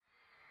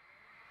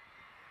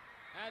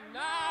And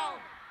now,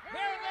 here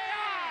they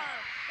are,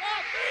 the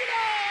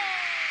Beatles!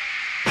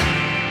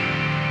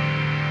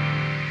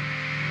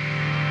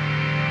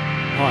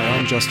 Hi,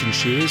 I'm Justin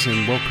Shears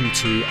and welcome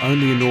to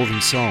Only a Northern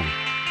Song.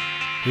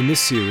 In this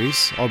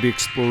series, I'll be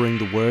exploring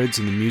the words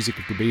and the music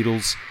of the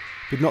Beatles,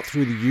 but not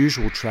through the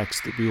usual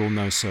tracks that we all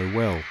know so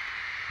well.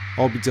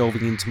 I'll be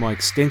delving into my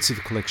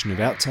extensive collection of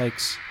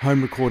outtakes,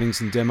 home recordings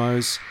and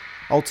demos,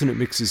 alternate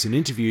mixes and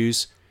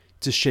interviews,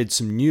 to shed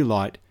some new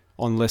light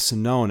on lesser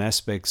known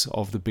aspects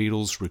of the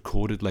Beatles'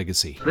 recorded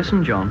legacy.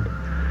 Listen, John.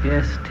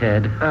 Yes,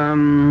 Ted.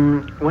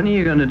 When are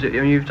you going to do...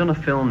 I mean, you've done a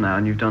film now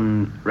and you've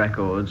done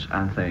records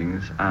and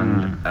things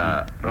and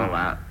all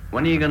that.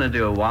 When are you going to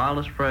do a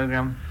wireless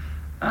program?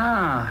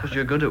 Because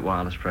you're good at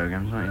wireless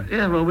programs, aren't you?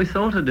 Yeah, well, we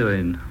thought of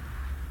doing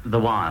the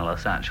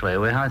wireless, actually.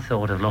 We had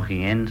thought of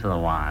looking into the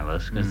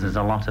wireless because there's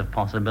a lot of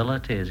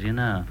possibilities, you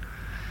know.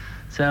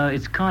 So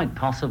it's quite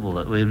possible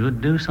that we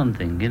would do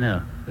something, you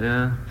know.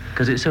 Yeah.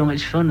 Because it's so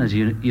much fun, as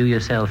you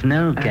yourself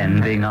know,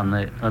 Ken, being on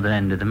the other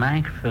end of the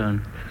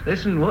microphone.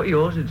 Listen, what you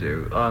ought to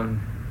do,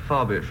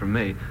 far be it from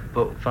me,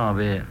 but... Far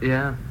be it.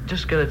 Yeah,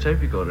 just get a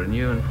tape recorder and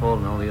you and Paul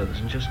and all the others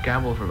and just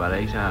gabble for about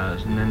 8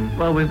 hours and then...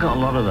 Well, we've got a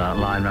lot of that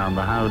lying around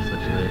the house,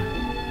 actually.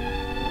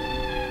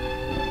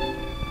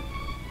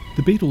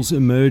 The Beatles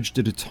emerged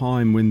at a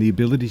time when the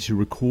ability to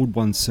record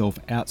oneself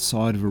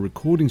outside of a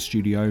recording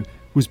studio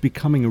was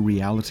becoming a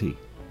reality.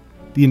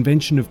 The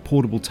invention of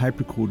portable tape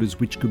recorders,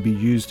 which could be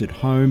used at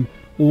home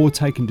or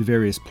taken to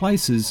various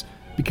places,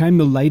 became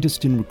the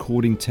latest in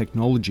recording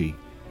technology,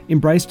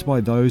 embraced by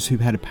those who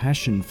had a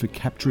passion for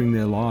capturing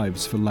their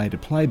lives for later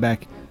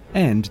playback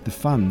and the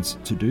funds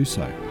to do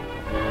so.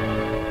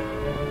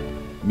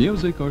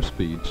 Music or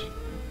speech,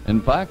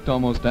 in fact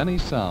almost any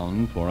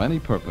sound for any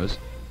purpose,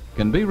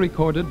 can be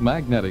recorded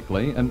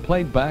magnetically and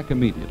played back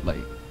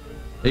immediately.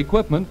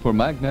 Equipment for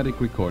magnetic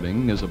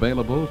recording is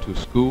available to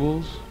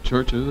schools,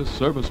 churches,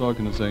 service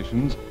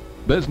organizations,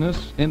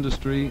 business,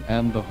 industry,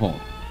 and the home.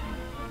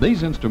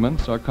 These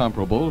instruments are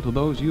comparable to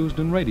those used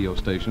in radio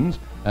stations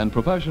and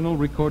professional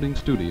recording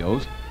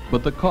studios,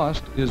 but the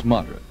cost is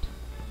moderate.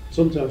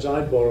 Sometimes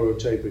I'd borrow a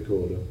tape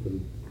recorder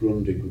from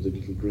Grundig with a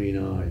little green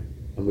eye,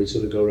 and we'd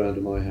sort of go around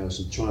to my house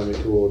and try and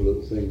record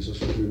little things. I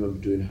sort of remember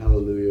doing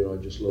Hallelujah, I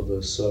Just Love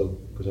Her So,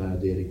 because I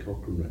had the Eddie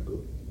Cochran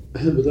record.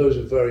 But those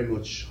are very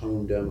much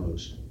home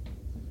demos,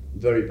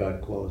 very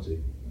bad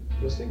quality.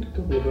 But I think a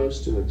couple of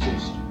those still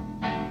exist.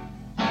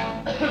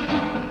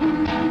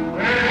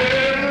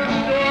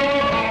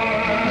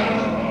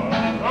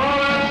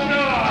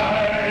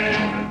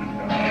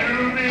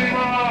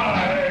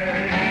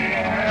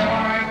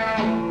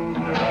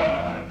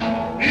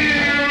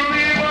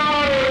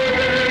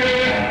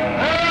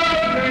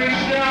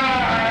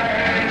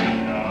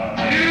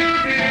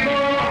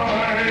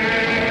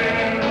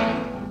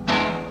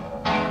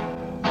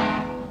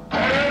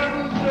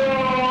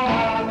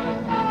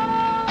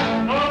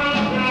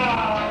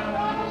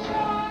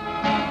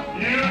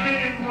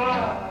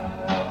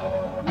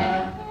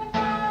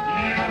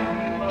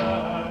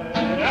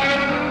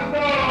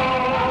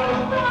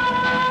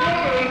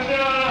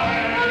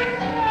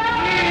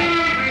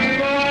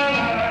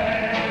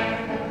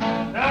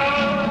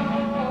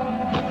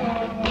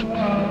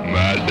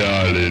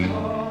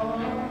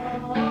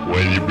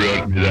 When you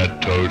brought me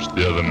that toast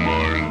the other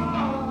morning,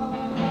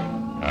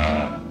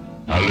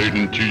 I looked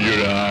into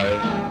your eye,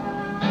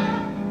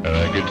 and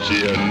I could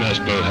see a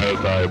National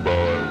Health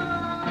eyeball,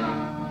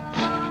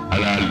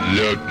 and I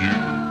loved you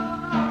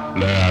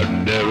like I've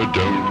never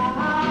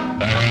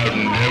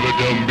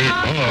done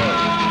before.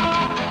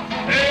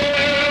 Hey!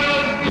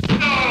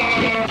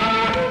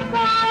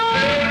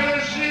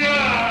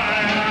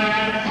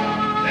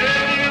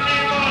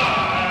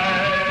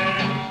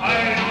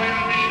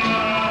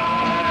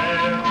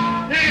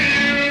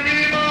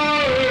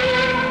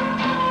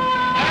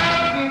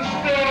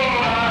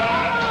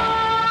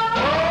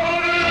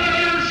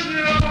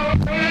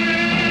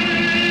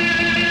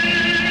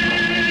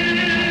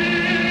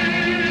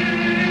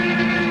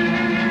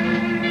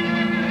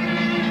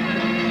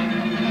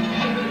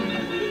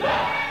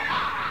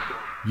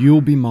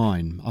 You'll Be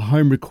Mine, a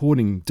home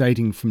recording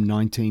dating from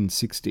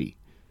 1960.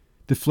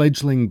 The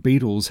fledgling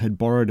Beatles had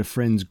borrowed a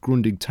friend's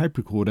Grundig tape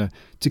recorder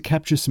to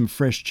capture some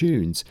fresh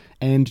tunes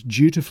and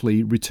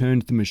dutifully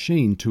returned the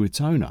machine to its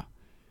owner.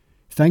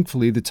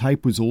 Thankfully, the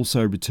tape was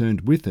also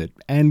returned with it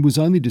and was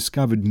only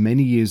discovered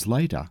many years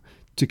later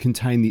to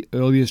contain the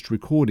earliest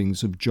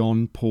recordings of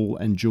John, Paul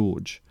and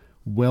George,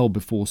 well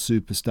before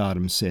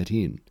superstardom set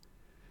in.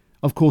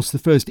 Of course, the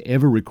first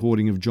ever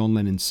recording of John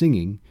Lennon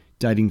singing,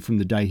 dating from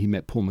the day he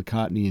met Paul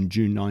McCartney in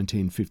June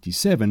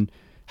 1957,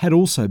 had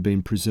also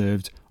been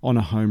preserved on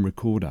a home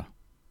recorder.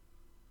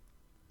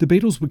 The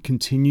Beatles would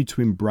continue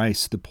to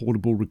embrace the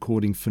portable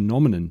recording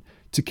phenomenon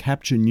to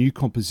capture new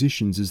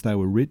compositions as they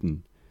were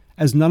written.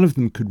 As none of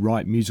them could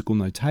write musical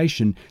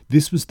notation,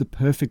 this was the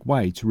perfect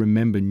way to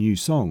remember new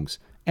songs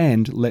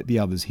and let the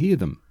others hear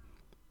them.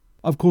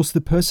 Of course, the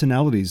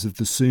personalities of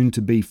the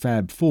soon-to-be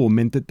Fab Four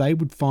meant that they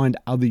would find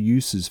other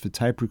uses for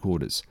tape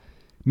recorders,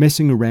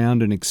 messing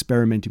around and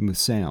experimenting with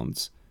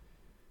sounds.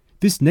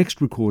 This next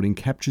recording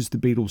captures the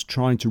Beatles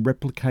trying to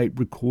replicate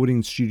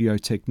recording studio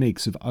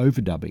techniques of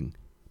overdubbing,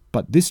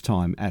 but this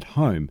time at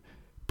home,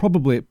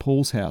 probably at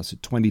Paul's house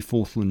at 20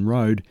 Forthland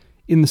Road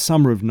in the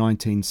summer of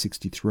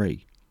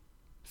 1963.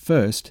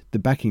 First, the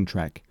backing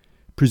track,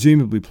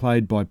 presumably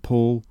played by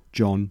Paul,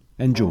 John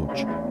and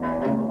George.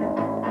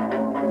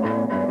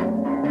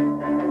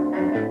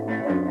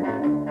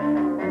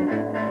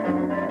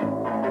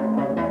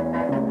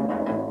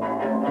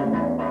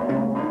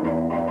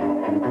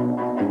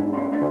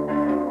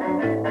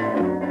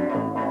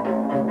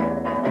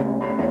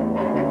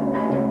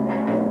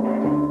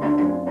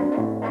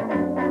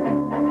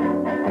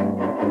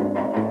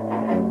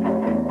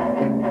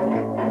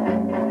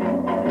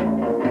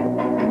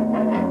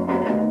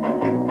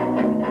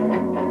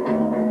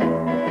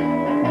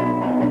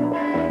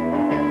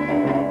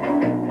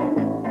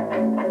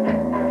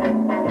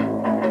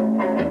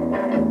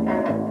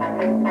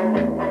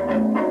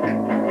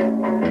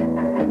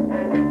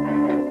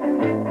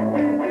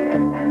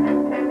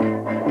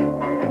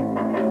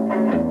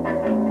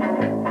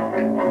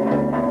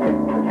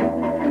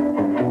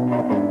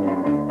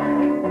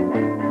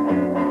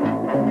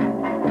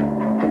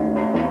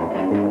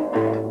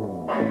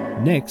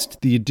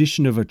 Next, the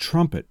addition of a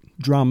trumpet,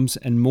 drums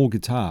and more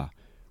guitar,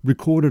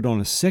 recorded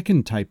on a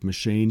second tape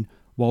machine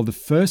while the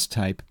first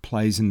tape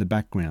plays in the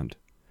background.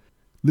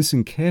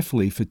 Listen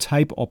carefully for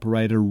tape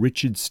operator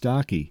Richard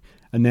Starkey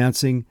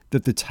announcing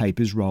that the tape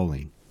is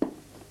rolling.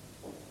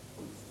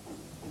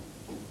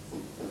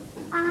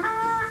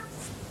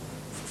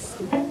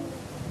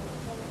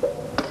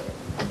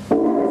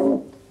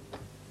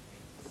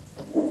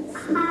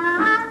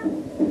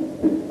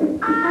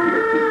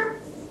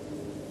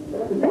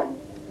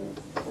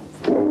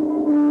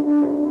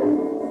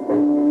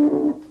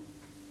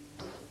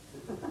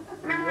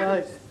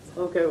 Right,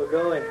 okay, we're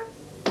going.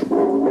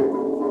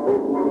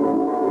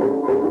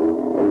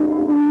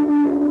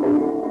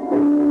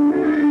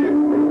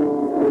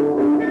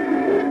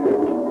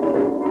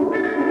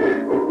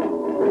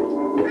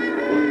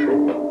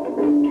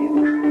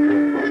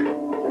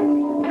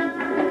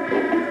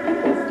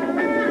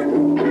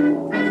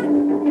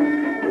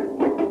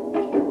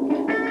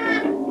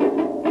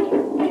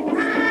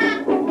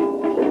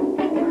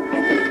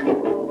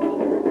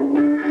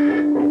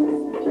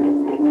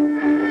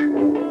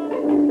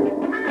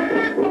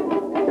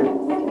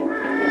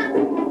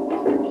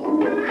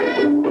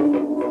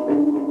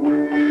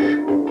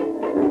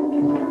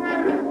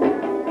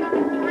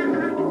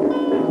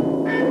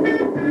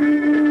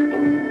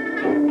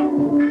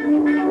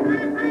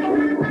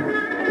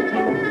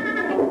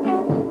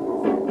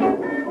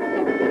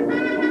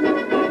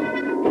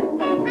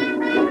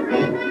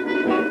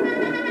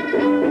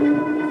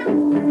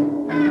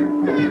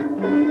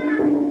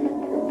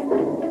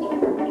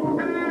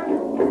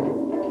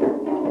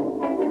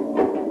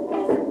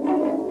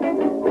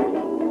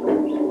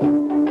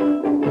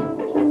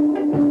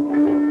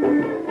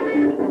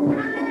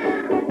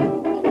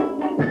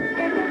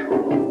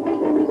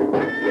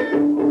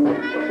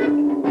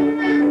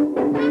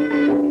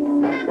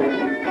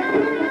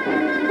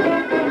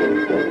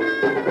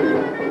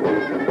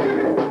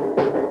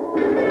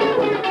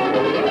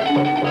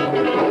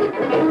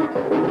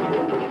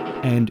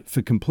 And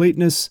for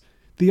completeness,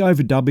 the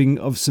overdubbing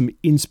of some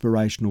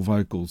inspirational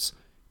vocals,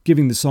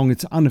 giving the song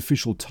its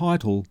unofficial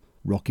title,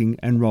 Rocking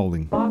and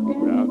Rolling. Rockin',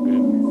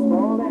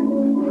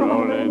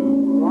 rollin',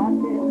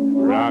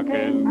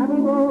 rockin',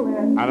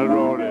 and a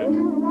rollin',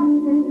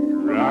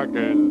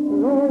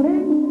 rockin',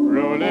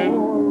 rollin',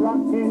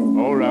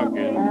 oh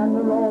rockin',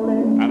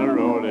 and a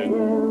rollin',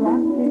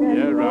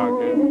 yeah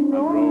rockin', and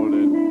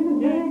rollin',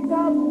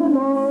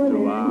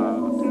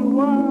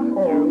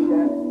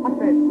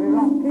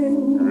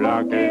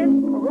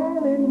 rockin',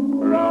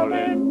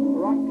 rollin',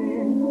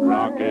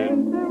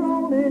 rockin',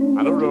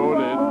 and a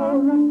rollin',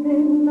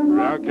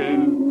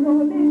 rockin',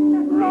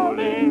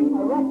 rollin',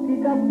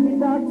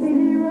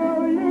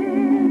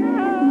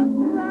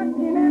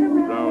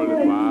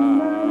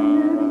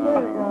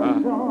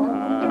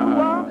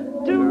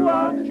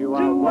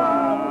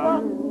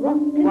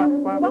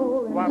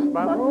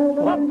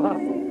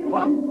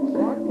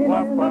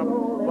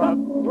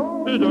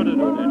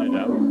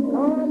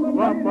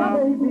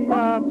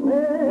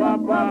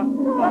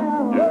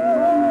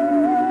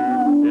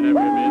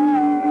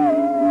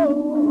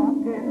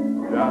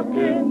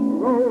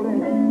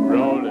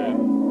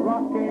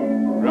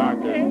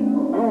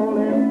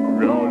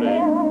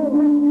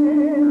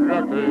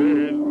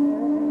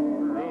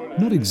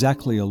 Not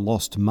exactly a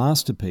lost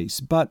masterpiece,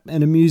 but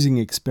an amusing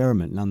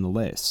experiment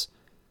nonetheless.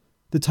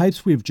 The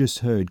tapes we have just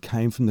heard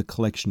came from the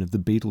collection of the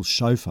Beatles'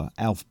 chauffeur,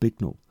 Alf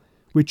Bicknell,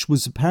 which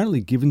was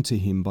apparently given to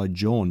him by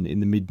John in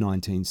the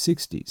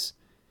mid-1960s.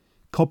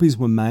 Copies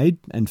were made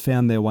and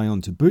found their way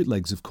onto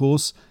bootlegs, of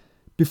course,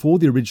 before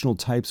the original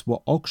tapes were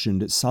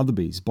auctioned at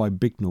Sotheby's by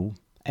Bicknell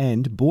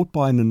and bought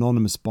by an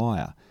anonymous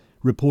buyer,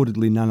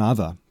 reportedly none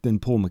other than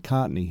Paul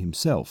McCartney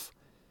himself.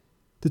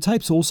 The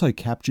tapes also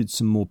captured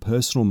some more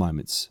personal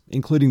moments,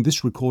 including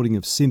this recording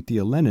of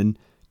Cynthia Lennon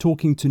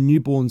talking to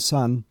newborn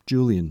son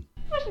Julian.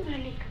 Wasn't I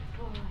a good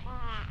boy?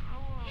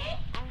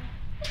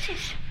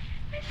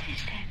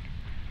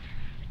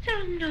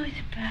 long nose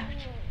about?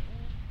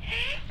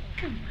 Hey,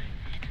 come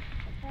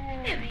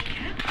on. There we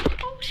go.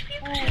 Oh, sweet,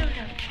 hold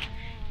on.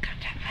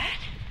 Can't have that.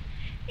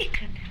 You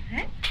can't have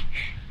that.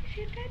 Is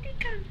your daddy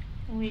gone?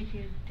 Where's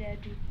your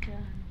daddy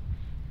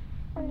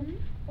gone?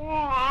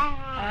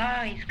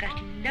 Oh, he's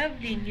got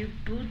lovely new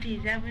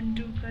booties, haven't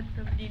you? Got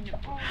lovely new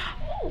booties.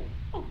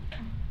 Oh,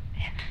 come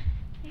on.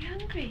 Are you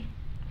hungry,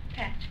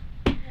 Pat?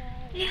 Are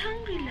you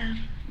hungry, love?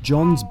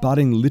 John's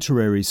budding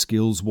literary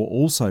skills were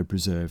also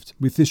preserved,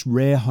 with this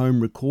rare home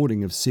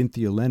recording of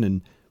Cynthia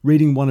Lennon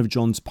reading one of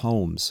John's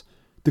poems,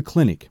 The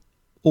Clinic,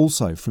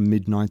 also from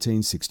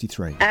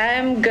mid-1963.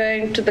 I'm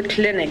going to the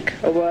clinic,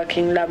 a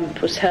working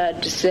lump was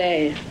heard to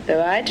say,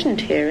 though I didn't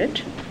hear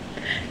it.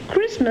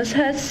 Christmas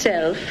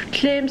herself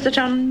claims that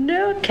on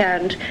no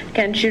account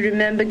can she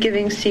remember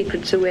giving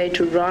secrets away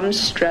to Ron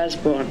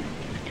Strasbourne,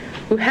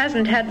 who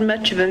hasn't had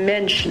much of a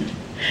mention.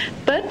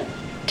 But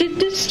did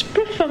this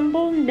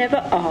profumble never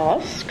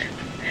ask?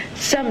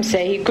 Some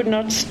say he could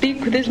not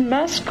speak with his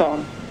mask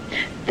on,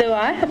 though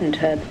I haven't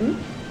heard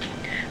them.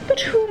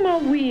 But whom are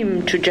we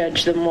to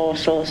judge the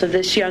morsels of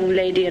this young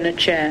lady in a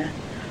chair?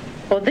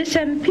 Or this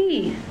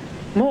MP,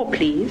 more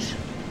please,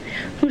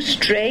 who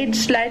strayed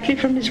slightly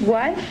from his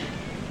wife?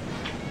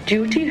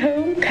 Duty,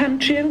 home,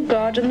 country, and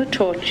God and the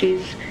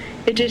torches,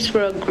 it is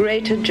for a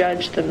greater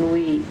judge than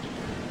we.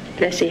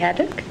 Plessy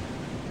Haddock?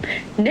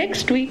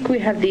 Next week we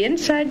have the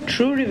inside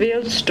true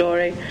revealed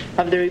story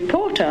of the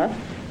reporter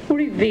who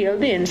revealed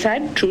the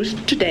inside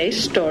truth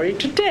today's story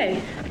today.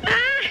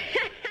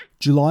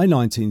 July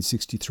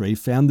 1963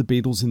 found the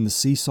Beatles in the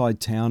seaside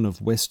town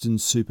of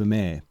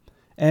Weston-super-Mare,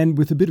 and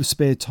with a bit of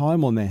spare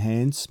time on their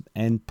hands,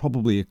 and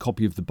probably a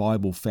copy of the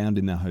Bible found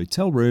in their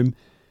hotel room,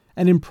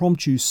 an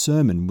impromptu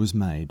sermon was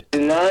made.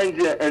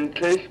 Elijah and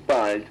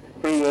Tishbite,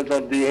 who was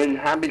of the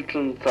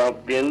inhabitants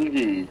of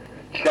Gilead,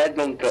 said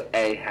unto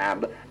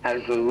Ahab,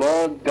 As the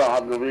Lord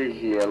God of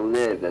Israel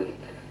liveth,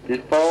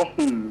 before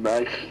whom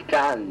I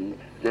stand,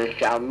 there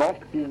shall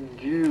not be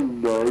dew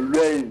nor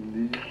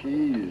rain these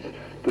years,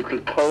 but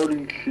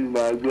according to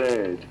my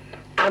word.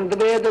 And the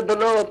word of the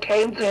Lord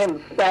came to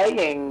him,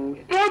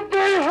 saying, Get thee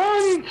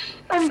hence,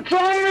 and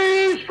turn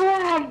the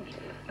eastward,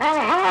 and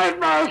hide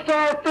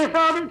myself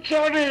before the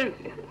cherries,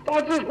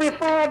 that is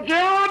before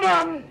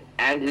Jordan.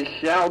 And it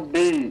shall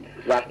be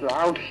that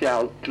thou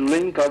shalt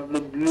drink of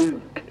the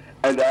brook,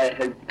 and I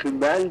have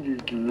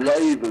commanded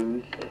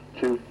ravens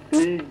to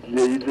feed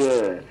thee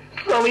there.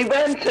 So he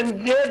went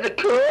and did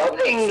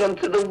according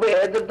unto the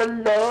word of the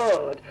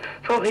Lord.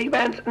 For he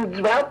went and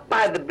dwelt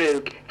by the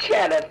brook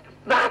Cherith,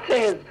 that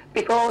is,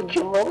 before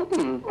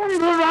Jordan.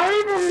 And the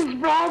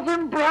ravens brought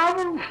him bread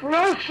and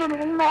flesh in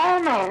the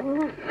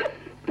morning,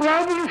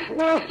 bread and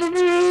flesh in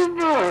the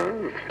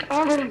evening,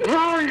 and he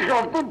drank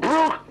of the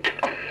brook.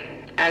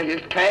 And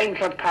it came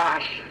to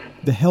pass.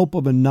 The help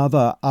of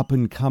another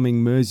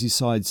up-and-coming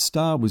Merseyside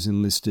star was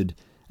enlisted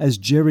as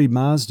Jerry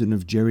Marsden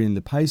of Jerry and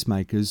the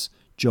Pacemakers,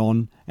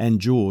 John and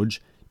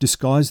George,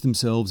 disguised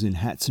themselves in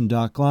hats and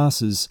dark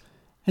glasses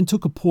and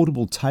took a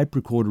portable tape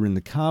recorder in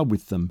the car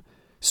with them,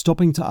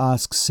 stopping to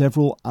ask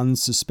several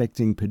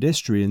unsuspecting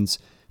pedestrians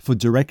for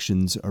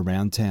directions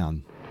around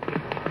town.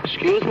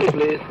 Excuse me,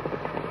 please.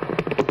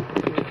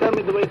 Could you tell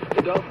me the way to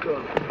the golf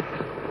course?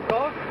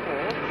 Golf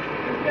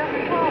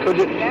course? Could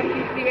you? That is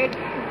the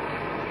entrance.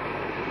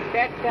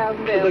 That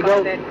down there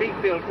by that big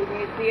building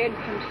is the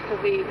entrance to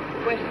the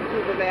Western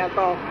Supermare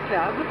Golf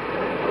Club.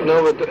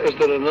 No, but is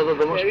there another?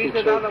 There must there be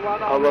is another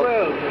one on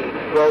Worldly.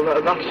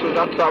 Well,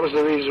 that was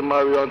the reason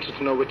why we wanted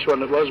to know which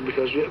one it was,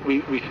 because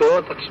we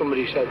thought that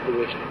somebody said there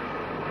was.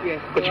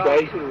 Yes, which there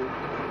way? Are two.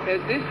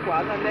 There's this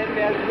one, and then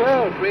there's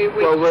Worldly.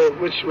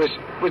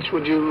 Which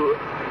would you,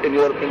 in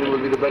your opinion,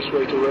 would be the best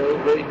way to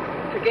Worldly?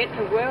 To get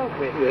to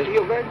Worldly? Yes.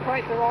 You're going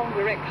quite the wrong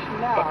direction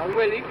now.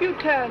 Well, if you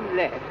turn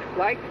left,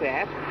 like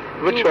that,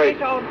 which way?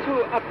 Get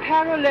onto a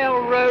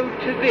parallel road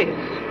to this.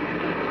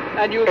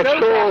 And you'll it's go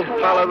called back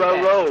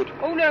Parallel Road.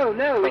 Oh,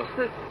 no, it's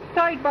the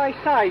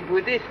side-by-side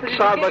with this.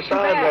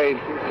 Side-by-side lane.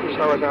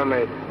 Side-by-side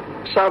lane.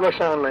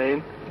 Side-by-side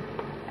lane.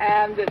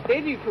 And then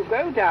if you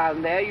go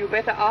down there, you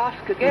better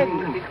ask again,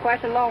 because it's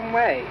quite a long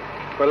way.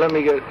 Well, let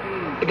me get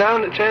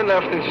down, turn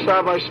left into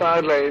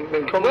side-by-side lane,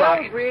 then come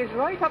back. Worldly is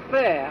right up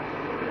there.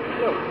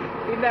 Look,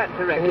 in that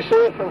direction. Can you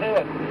see it from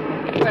here?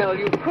 Well,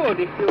 you could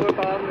if you were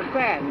on the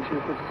sands, you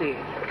could see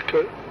it.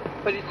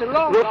 But it's a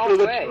long, roughly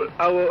long way.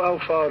 How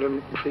far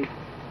in feet?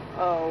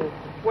 Oh,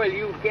 well,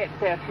 you'd get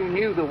there if you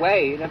knew the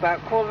way in about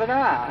a quarter of an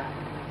hour.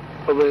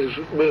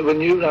 Well,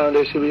 when you round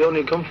there, see, we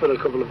only come for a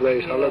couple of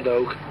days,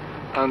 holiday,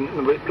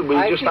 and we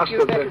just asked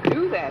them to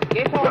do that.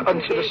 Get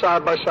onto the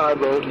side-by-side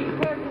road.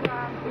 Turn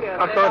around here,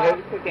 I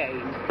can't hit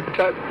again.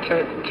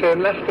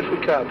 Turn left if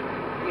we can.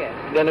 Yes.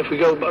 Then if we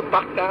go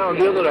back down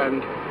the other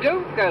end.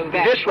 Don't go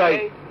that this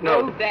way.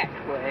 No. Go that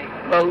way.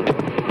 Well,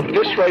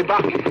 this way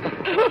back.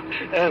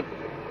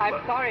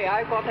 I'm sorry,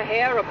 I've got a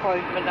hair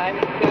appointment. I'm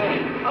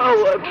going.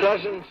 Oh,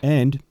 pleasant.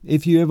 And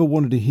if you ever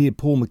wanted to hear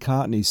Paul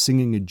McCartney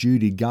singing a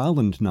Judy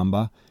Garland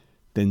number,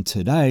 then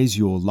today's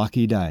your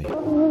lucky day.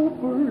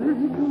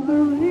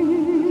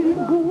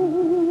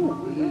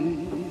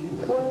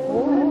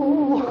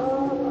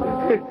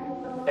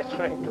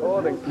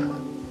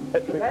 recording.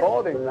 It's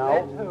recording now.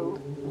 Let who?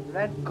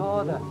 Let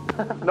Corder.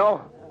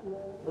 No.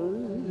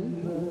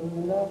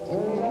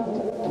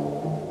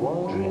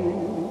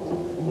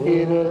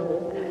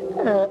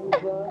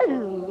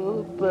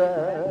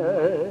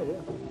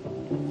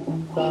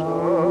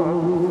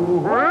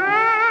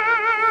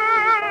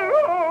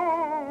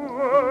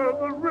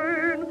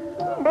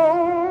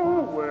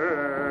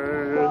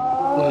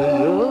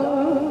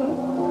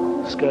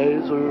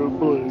 Skies are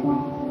blue.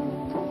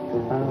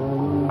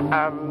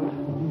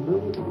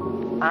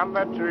 I'm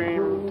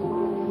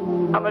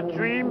a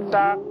dream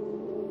that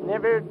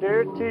never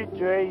dared to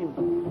dream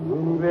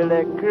will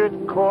it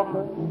could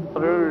come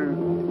through.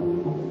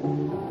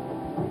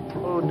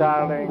 Oh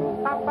darling,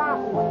 I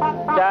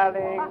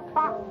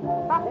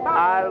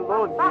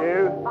love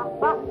you.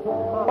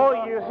 Oh,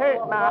 you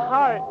hurt my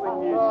heart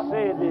when you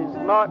say these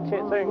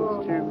naughty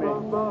things to me.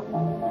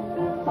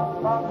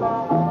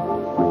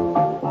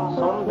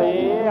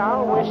 Someday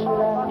I'll wish,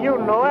 you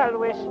know I'll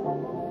wish,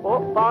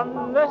 up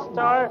on the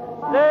star,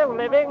 the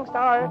living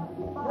star,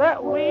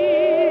 that we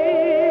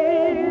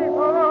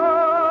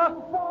are.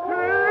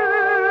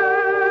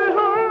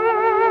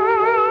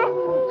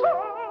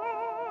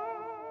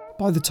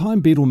 By the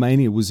time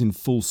Beatlemania was in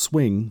full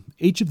swing,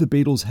 each of the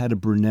Beatles had a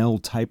Brunel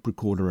tape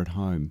recorder at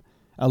home,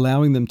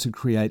 allowing them to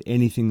create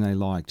anything they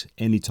liked,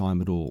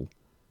 anytime at all.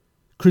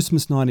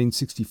 Christmas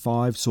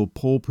 1965 saw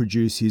Paul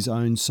produce his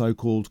own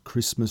so-called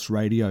Christmas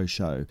radio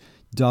show,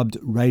 dubbed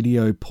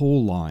Radio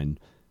Pauline,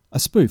 a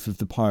spoof of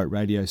the pirate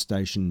radio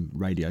station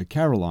Radio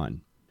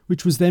Caroline,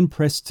 which was then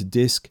pressed to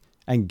disc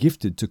and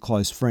gifted to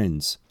close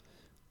friends.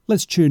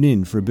 Let's tune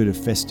in for a bit of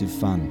festive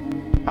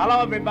fun.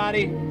 Hello,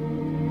 everybody.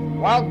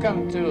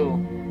 Welcome to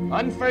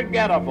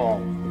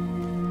Unforgettable,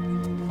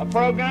 a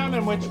program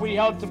in which we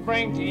hope to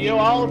bring to you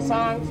old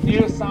songs,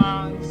 new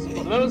songs,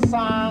 blue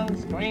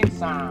songs, green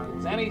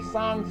songs, any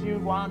songs you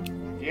want,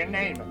 you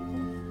name it.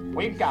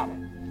 We've got it.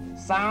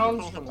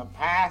 Sounds from the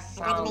past,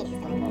 sounds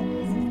from the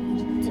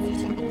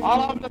moment.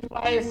 All over the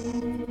place,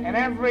 in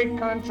every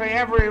country,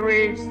 every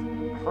race,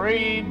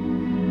 creed,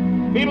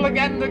 people are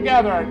getting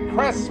together at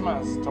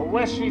Christmas to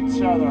wish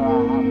each other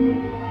a happy.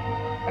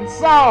 And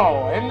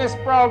so, in this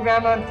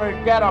program,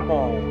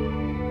 Unforgettable,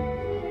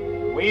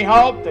 we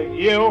hope that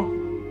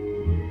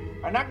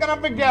you are not going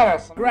to forget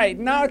us. Great.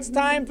 Now it's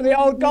time for the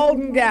old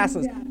golden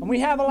gases. And we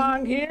have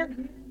along here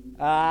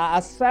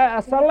a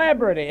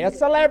celebrity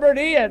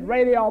at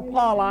Radio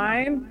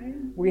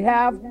Pauline. We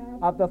have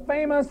of the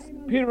famous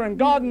Peter and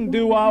Gordon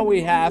duo,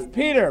 we have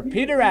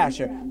Peter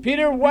Asher.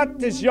 Peter,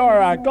 what is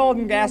your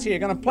golden gas you're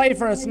going to play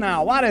for us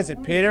now? What is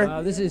it,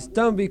 Peter? This is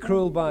Don't Be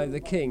Cruel by The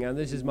King, and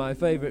this is my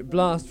favorite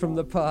blast from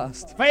the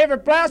past.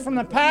 Favorite blast from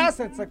the past?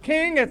 It's the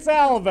King, it's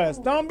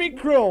Elvis. Don't be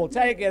cruel.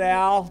 Take it,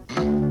 Al.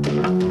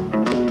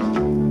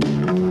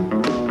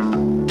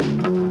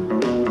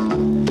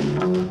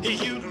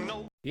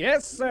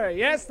 Yes, sir.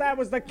 Yes, that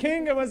was the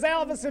King. It was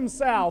Elvis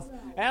himself.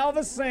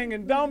 Elvis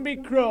singing Don't Be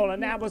Cruel,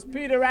 and that was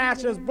Peter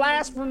Asher's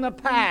Blast from the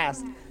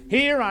Past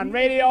here on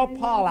Radio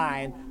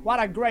Pauline. What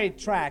a great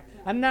track.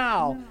 And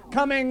now,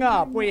 coming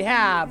up, we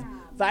have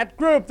that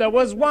group that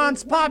was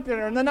once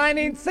popular in the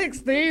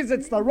 1960s.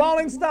 It's the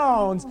Rolling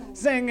Stones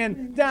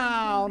singing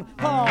Down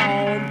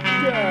Home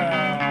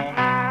Girl.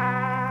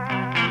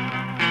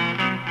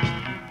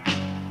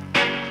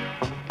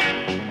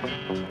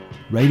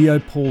 Radio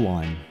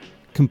Pauline,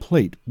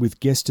 complete with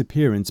guest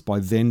appearance by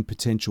then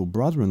potential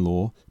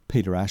brother-in-law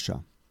Peter Asher.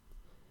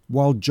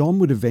 While John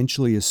would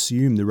eventually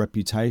assume the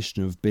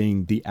reputation of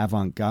being the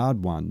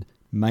avant-garde one,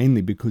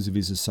 mainly because of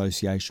his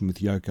association with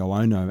Yoko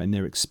Ono and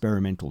their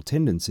experimental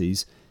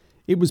tendencies,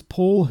 it was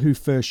Paul who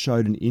first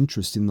showed an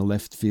interest in the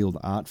left-field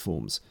art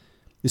forms,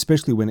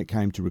 especially when it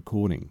came to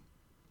recording.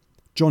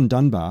 John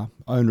Dunbar,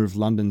 owner of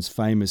London's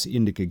famous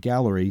Indica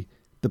Gallery,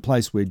 the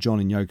place where John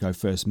and Yoko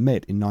first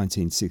met in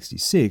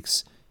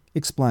 1966,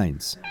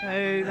 explains.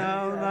 In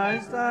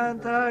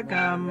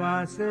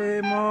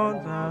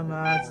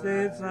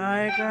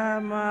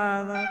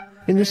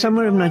the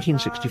summer of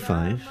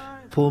 1965,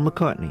 Paul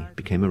McCartney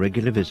became a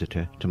regular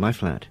visitor to my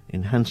flat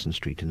in Hanson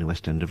Street in the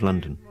West End of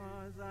London.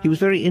 He was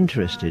very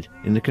interested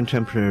in the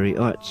contemporary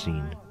art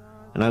scene,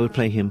 and I would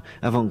play him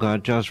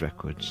avant-garde jazz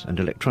records and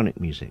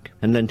electronic music,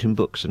 and lent him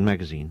books and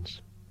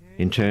magazines.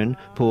 In turn,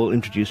 Paul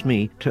introduced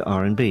me to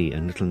R&B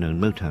and little-known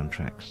Motown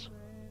tracks.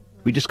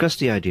 We discussed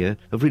the idea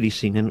of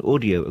releasing an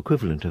audio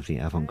equivalent of the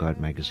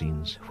avant-garde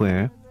magazines,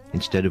 where,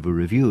 instead of a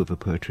review of a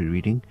poetry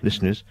reading,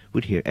 listeners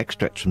would hear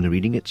extracts from the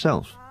reading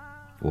itself,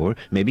 or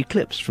maybe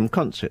clips from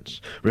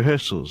concerts,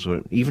 rehearsals,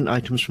 or even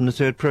items from the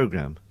third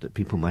program that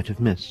people might have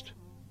missed.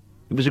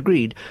 It was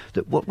agreed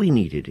that what we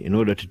needed in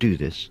order to do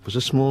this was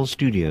a small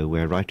studio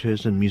where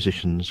writers and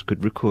musicians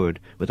could record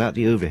without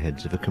the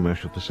overheads of a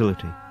commercial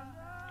facility.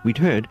 We'd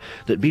heard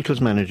that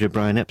Beatles manager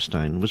Brian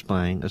Epstein was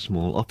buying a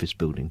small office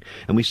building,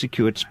 and we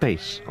secured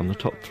space on the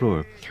top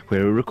floor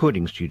where a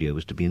recording studio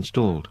was to be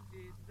installed.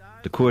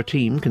 The core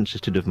team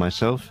consisted of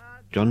myself,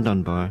 John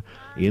Dunbar,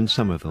 Ian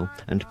Somerville,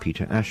 and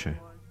Peter Asher.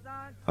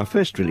 Our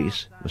first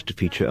release was to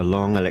feature a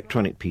long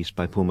electronic piece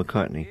by Paul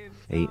McCartney,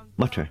 a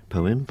Mutter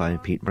poem by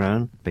Pete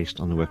Brown, based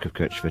on the work of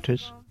Kurt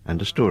Schwitters,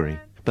 and a story.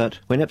 But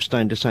when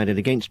Epstein decided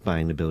against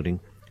buying the building,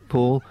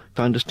 Paul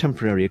found us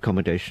temporary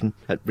accommodation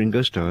at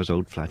Ringo Starr's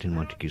old flat in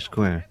Montague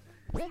Square.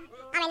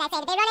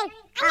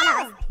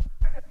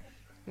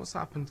 What's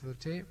happened to the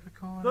tape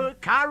recorder? The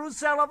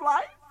carousel of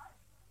life?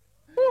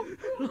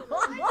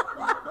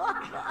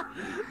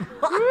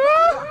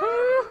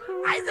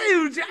 I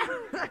do, Jack.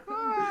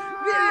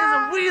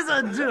 Really is a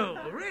wizard, do.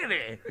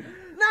 Really.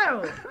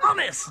 No,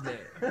 honestly.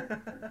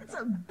 It's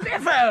a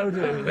biffo,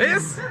 do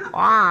this.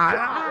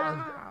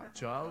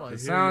 The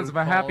sounds of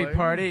a happy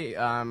party,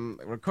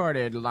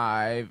 recorded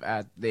live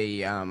at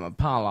the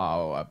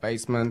Apollo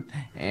basement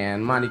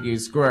in Montague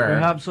Square. Can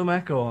we have some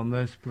echo on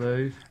this,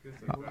 please?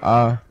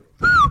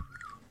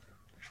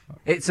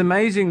 It's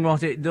amazing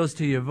what it does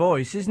to your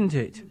voice, isn't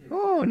it?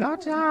 Oh,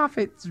 not half.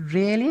 It's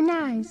really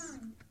nice.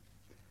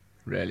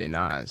 Really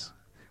nice.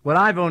 Well,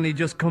 I've only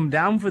just come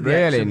down for the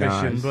Really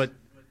exhibition, nice. but...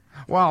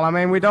 Well, I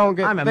mean, we don't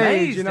get I'm these,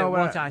 amazed you know,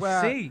 at what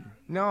I see.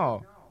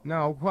 No,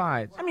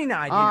 quite. I mean,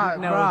 I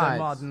didn't know right. the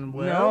modern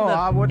world. No, the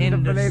I wouldn't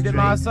have believed it industry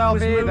myself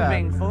was either.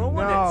 moving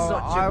forward at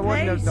such a I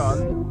wouldn't have pace.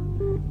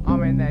 done. I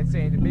mean, they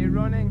seem to be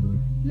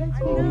running. Let's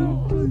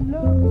go.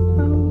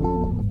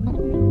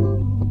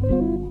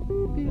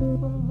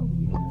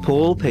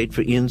 Paul paid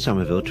for Ian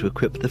Somerville to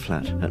equip the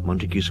flat at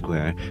Montague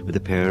Square with a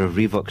pair of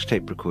Revox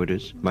tape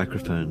recorders,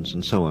 microphones,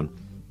 and so on.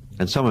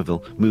 And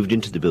Somerville moved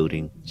into the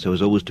building so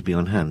as always to be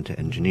on hand to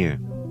engineer.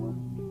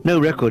 No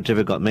records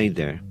ever got made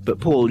there, but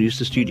Paul used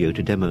the studio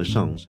to demo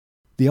songs.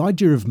 The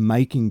idea of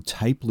making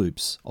tape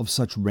loops of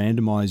such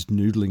randomised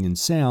noodling and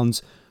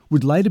sounds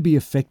would later be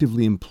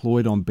effectively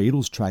employed on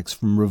Beatles tracks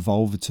from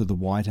Revolver to the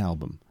White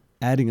Album,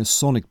 adding a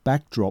sonic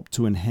backdrop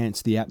to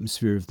enhance the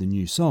atmosphere of the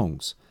new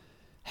songs.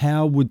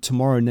 How would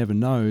Tomorrow Never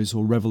Knows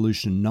or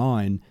Revolution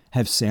 9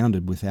 have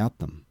sounded without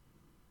them?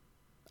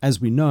 As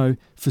we know,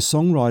 for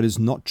songwriters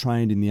not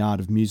trained in the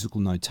art of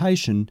musical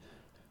notation,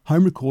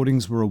 home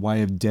recordings were a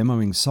way of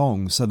demoing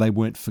songs so they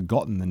weren't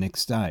forgotten the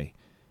next day,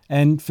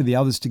 and for the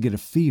others to get a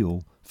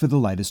feel for the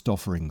latest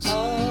offerings.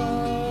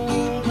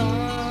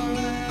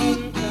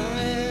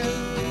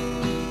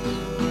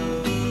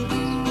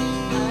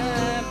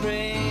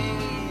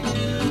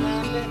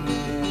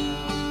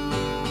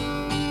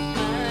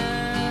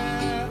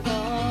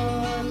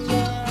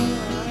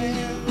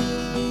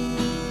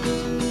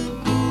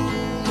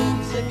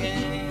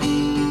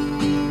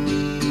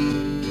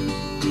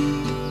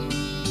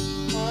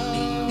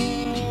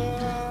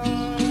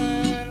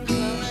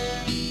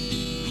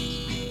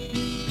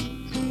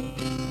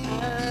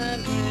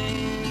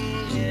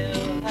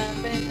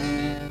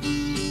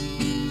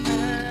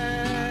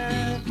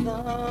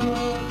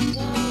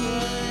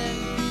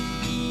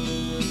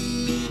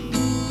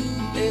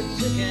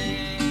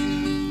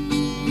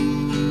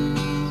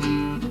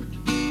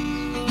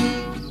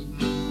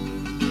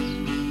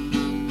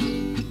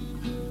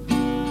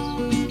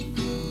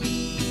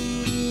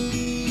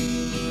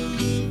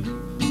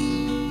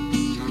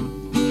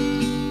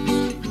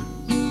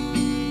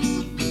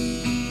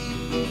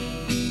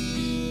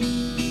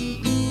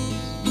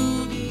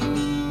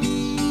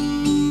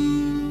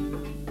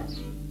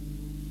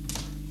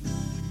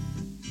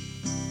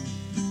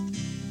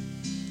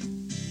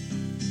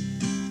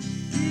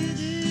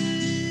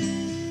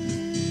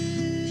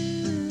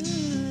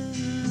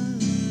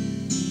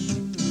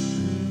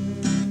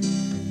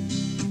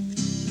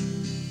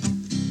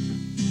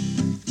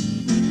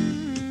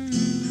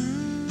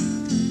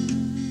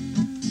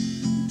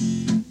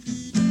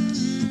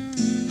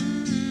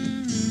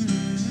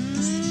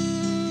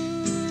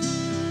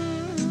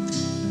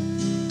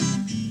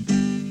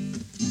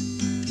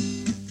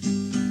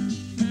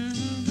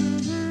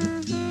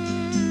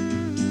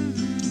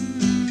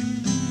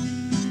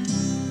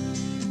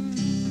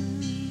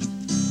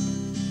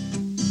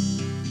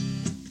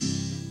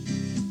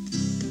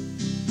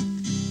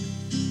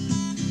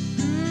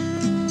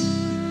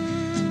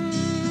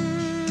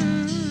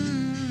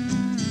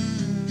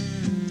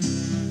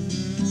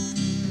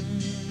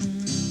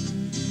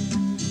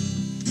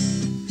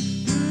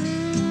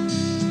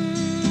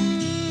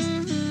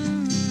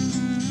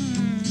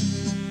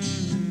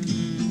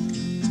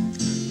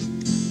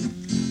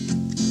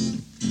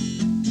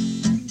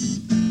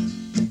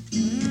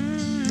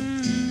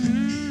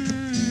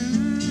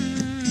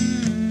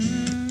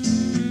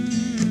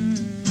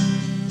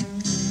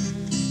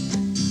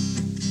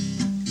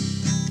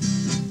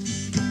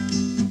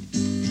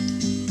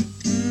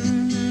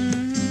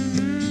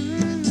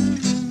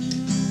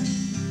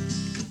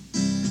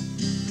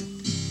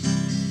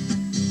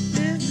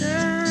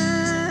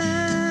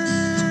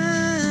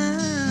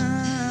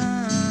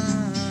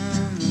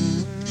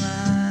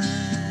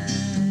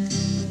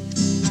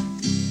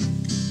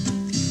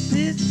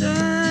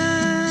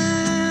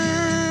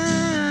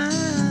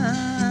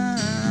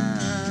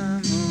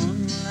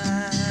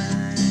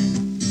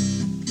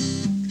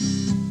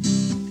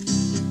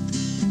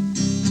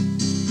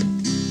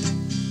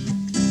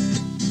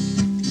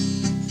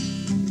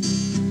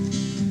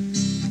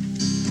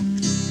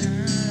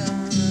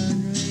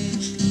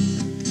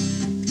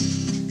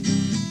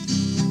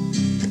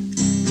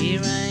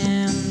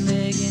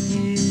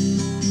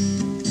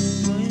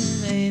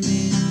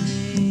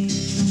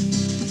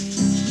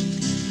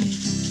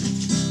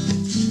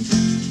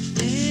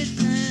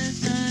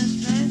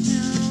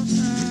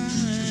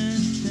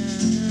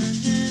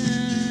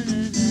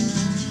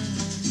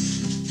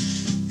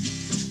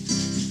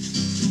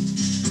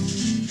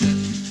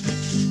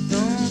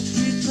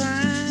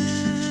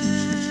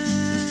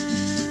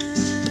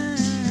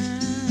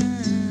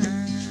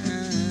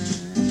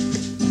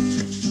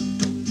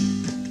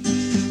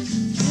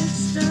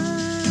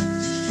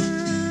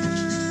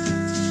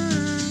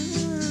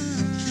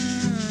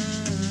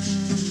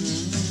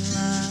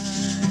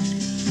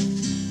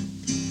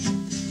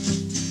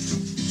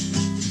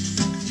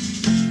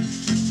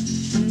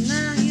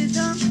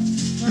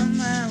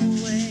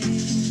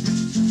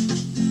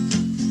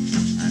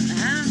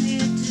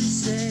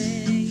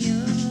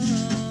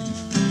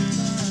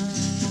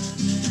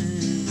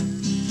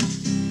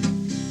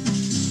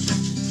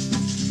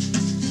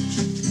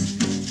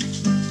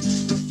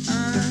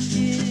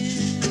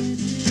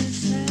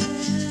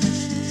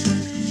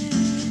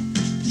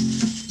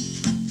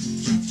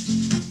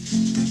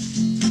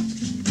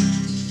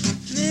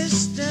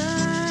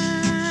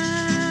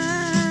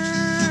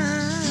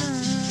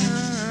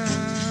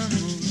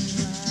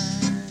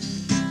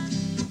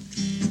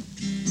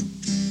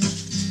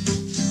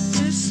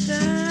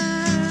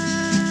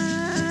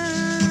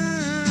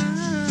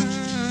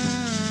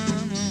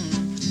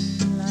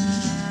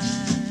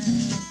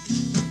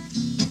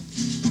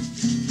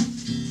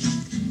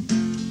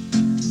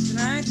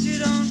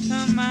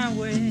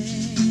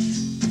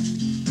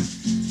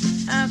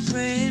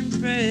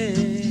 pray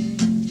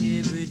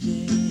every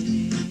day.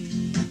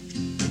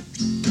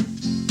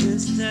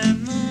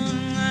 Mr.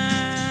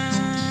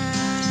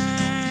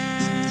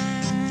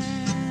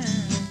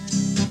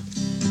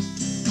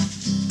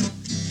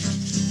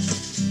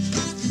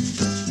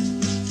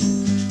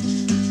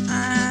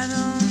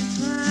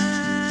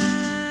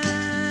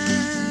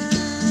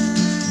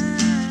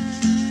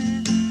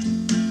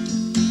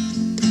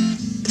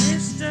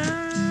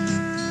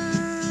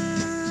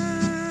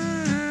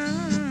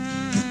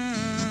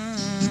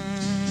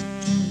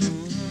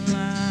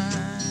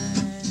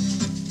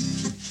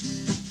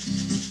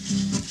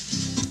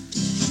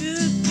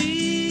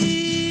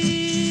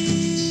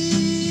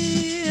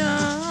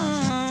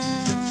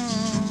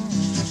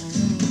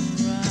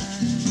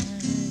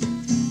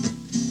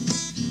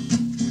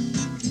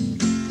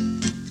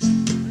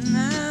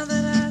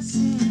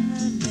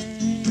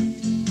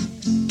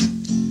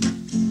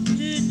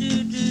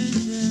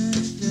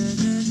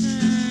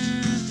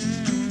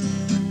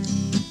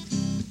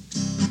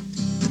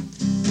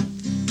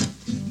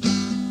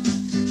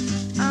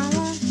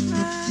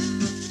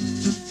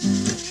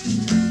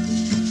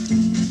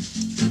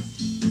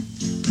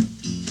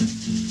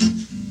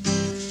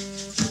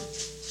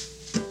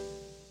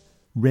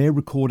 Rare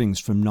recordings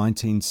from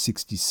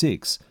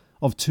 1966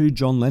 of two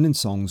John Lennon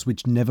songs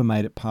which never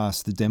made it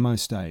past the demo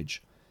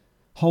stage.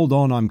 Hold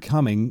On, I'm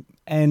Coming,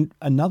 and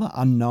another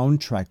unknown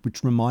track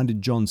which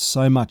reminded John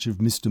so much of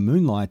Mr.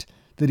 Moonlight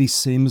that he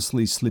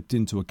seamlessly slipped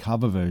into a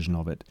cover version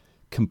of it,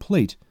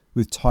 complete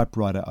with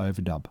typewriter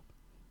overdub.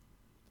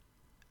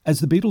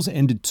 As the Beatles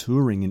ended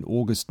touring in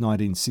August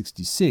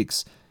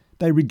 1966,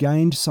 they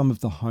regained some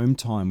of the home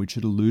time which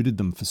had eluded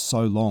them for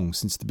so long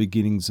since the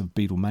beginnings of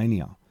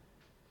Beatlemania.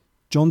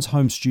 John's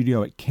home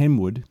studio at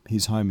Kenwood,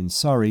 his home in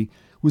Surrey,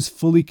 was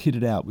fully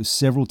kitted out with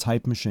several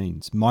tape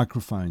machines,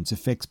 microphones,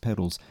 effects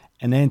pedals,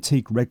 an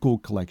antique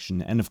record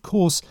collection, and of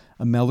course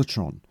a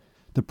Mellotron,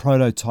 the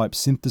prototype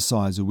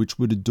synthesizer which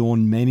would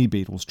adorn many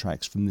Beatles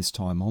tracks from this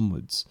time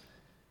onwards.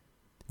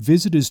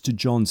 Visitors to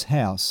John's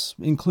house,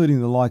 including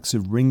the likes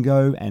of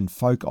Ringo and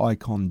folk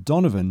icon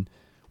Donovan,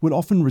 would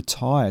often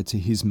retire to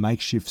his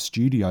makeshift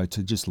studio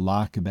to just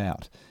lark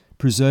about,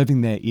 preserving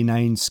their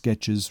inane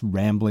sketches,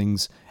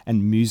 ramblings,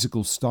 and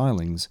musical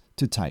stylings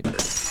to tape.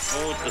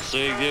 Oh, to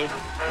see you.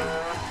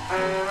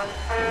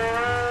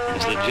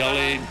 It's the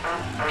jolly,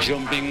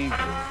 jumping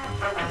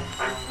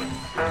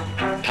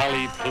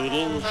pally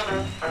poodles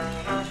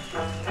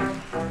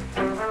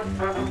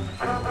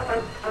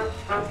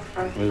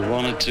with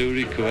one or two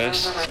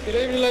requests. Good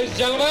evening, ladies and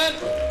gentlemen.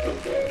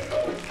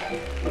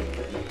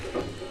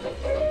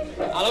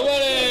 And a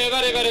very,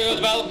 very, very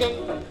good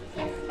welcome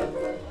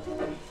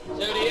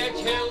to the Edge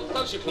Hill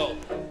Social Club.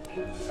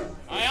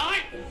 Aye,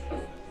 aye.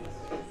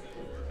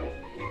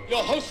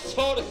 Your hosts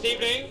for this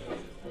evening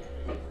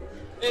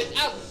is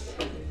us,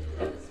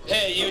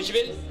 per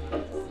usual.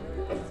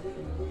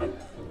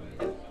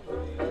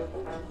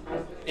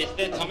 It's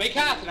the Tommy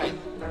Cartwright.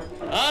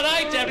 All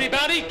right,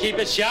 everybody, keep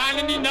it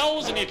shining your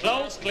nose and your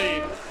clothes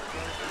clean.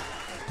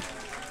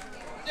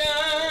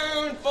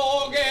 Don't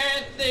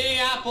forget the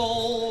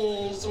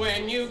apples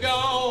when you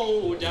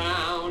go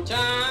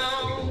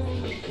downtown.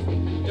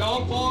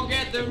 Don't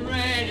forget the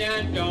red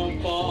and don't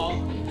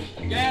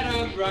forget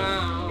a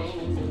brown.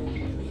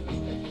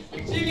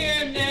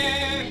 Singing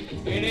there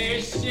in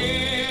a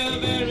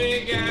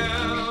silvery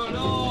gown.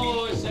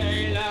 Oh,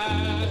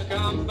 sailor,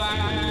 come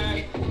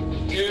back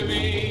to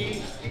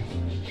me.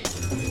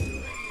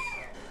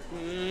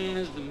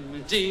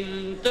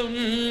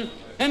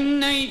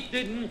 And I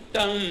didn't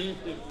down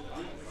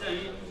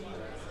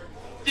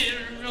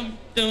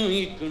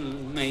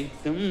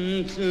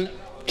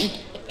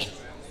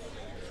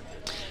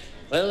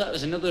Well, that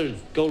was another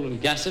golden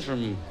gasser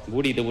from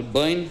Woody the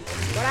Woodbine.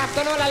 Good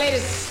afternoon,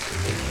 ladies,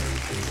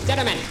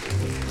 gentlemen.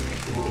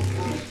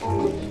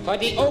 For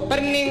the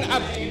opening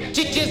of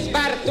Chichi's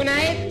Bar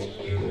tonight,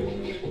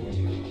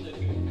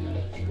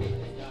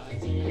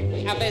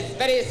 we have a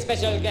very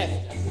special guest.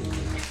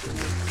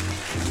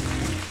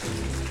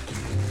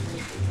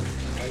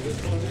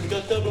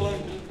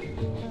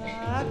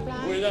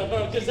 With a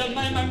focus on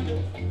my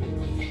mountain,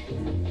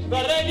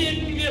 but I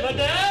didn't give a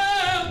damn.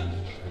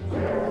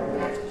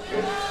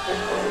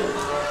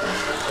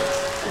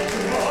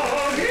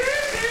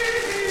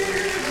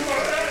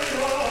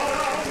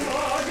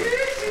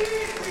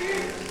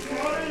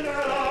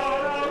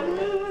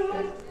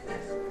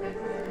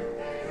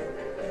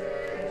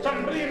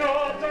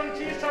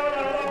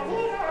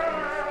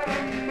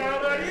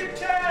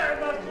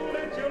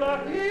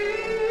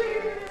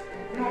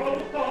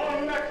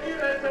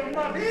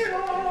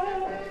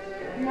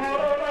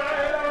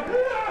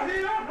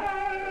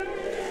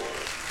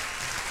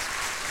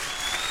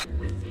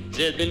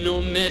 There's been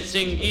no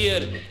messing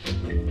here.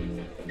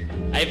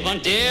 I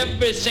want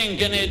everything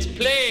in its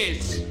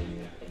place,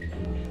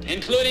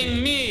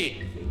 including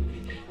me.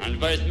 And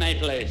where's my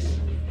place?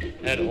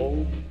 At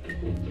home.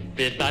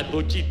 With my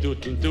booty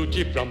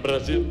tootie from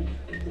Brazil.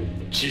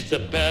 She's a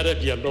pair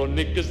of yellow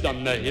knickers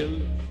on the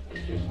hill.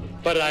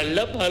 But I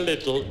love her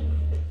little.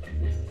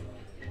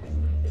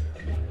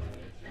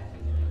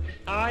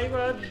 I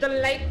would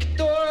like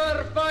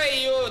for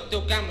you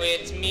to come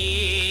with me.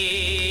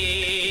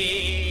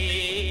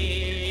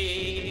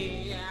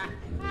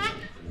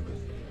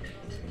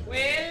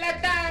 We'll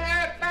turn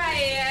a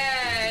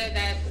fire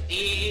the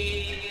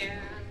steel.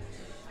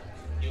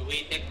 You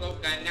eat the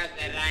coconut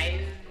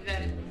rice.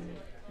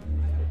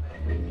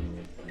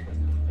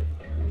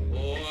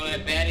 Oh,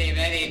 very,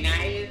 very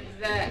nice.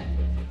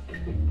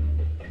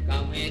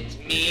 Come with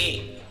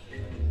me.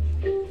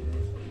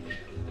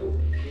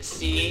 You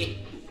see?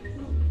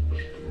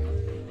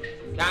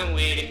 Come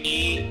with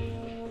me.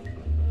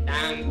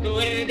 Down to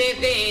the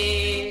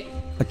sea.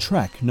 A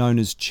track known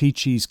as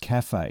Chi-Chi's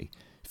Cafe,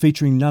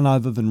 featuring none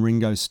other than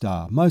Ringo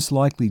Starr, most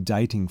likely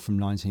dating from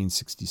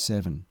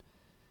 1967.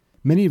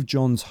 Many of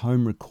John's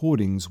home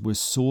recordings were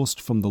sourced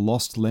from the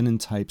Lost Lennon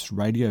Tapes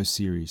radio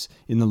series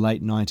in the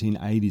late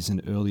 1980s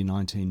and early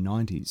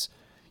 1990s,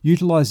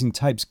 utilising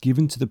tapes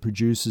given to the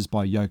producers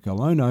by Yoko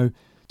Ono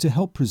to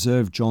help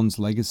preserve John's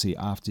legacy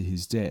after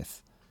his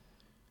death.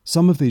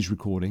 Some of these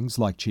recordings,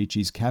 like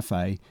Chi-Chi's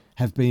Cafe,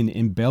 have been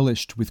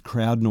embellished with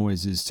crowd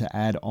noises to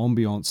add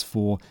ambience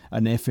for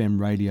an FM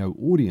radio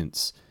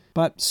audience,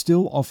 but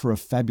still offer a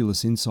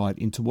fabulous insight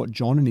into what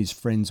John and his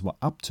friends were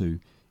up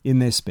to in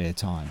their spare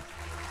time.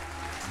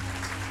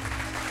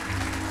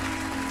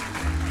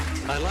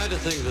 I like to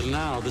think that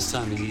now, this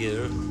time of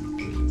year,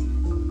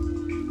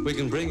 we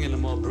can bring in a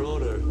more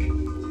broader,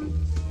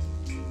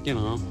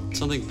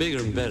 something bigger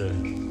and better.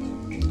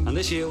 And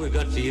this year we've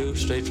got for you,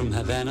 straight from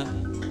Havana,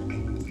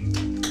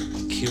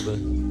 Cuba.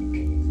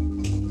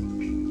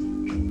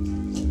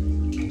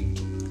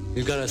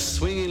 We've got a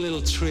swingy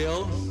little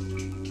trio,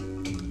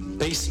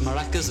 bass,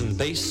 maracas, and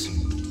bass.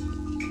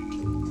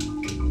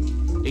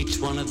 Each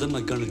one of them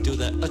are going to do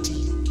their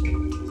utty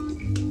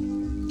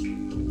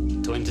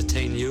to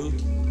entertain you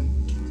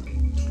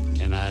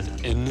in that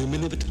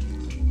inimitable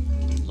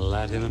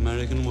Latin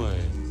American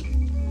way.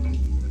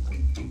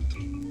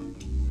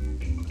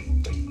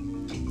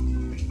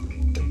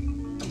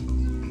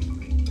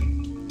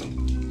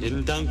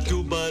 In down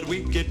Cuba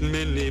we get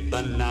many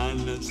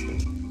bananas.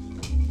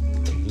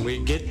 We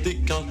get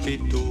the coffee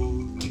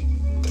too.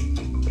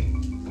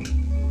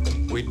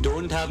 We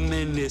don't have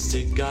many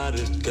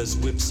cigars 'cause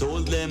we've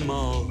sold them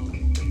all.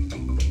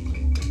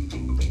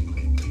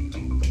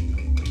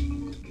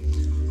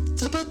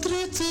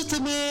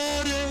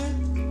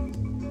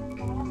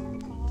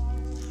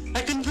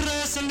 I can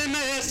press on the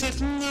mess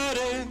at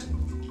Nore.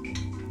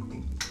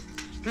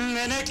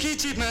 And I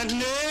keep it my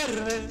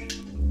nerve.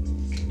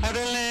 I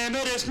don't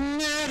let it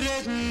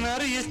nerve,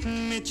 not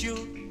meet you.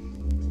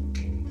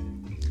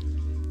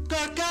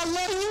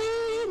 Kakala,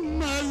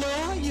 my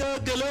lawyer,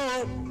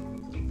 galore.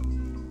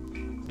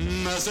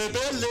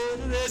 Masabelle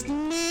is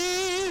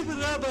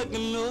never a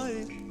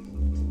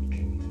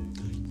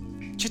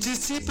Ci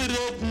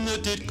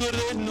separate did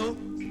correno.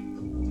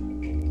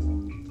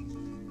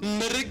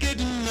 Never get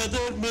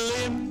another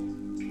blame.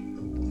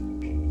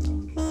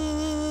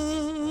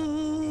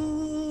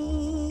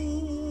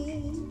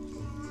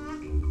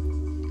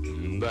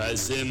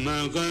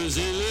 Bassement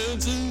congelé.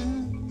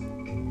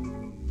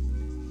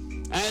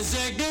 As I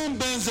can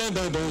pass a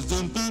bubble,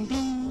 something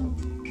blue.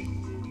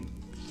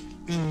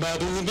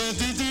 Babu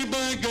Batiti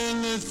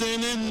Bagan is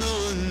in a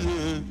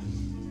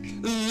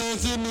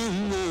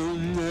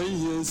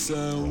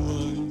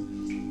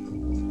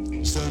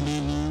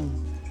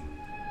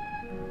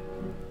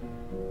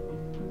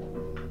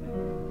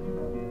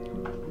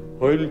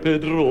I'm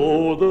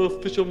Pedro the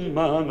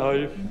fisherman,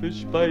 I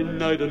fish by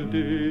night and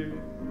day.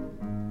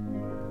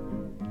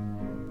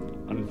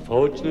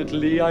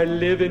 Unfortunately, I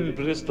live in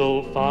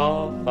Bristol,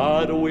 far,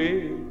 far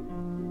away.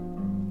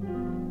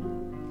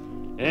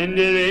 And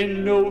there ain't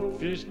no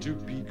fish to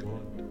be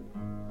caught,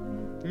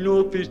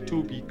 no fish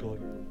to be caught.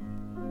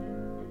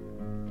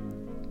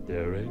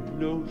 There ain't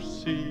no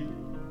sea.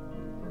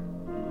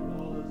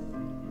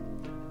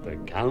 The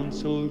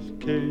councils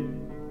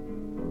came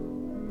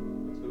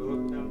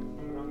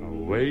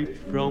away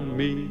from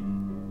me.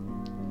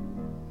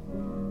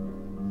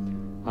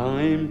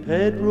 I'm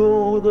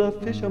Pedro the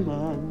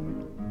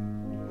fisherman,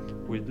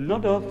 with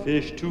not a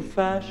fish to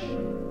fash.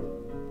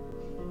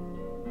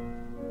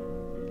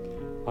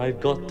 I've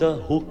got a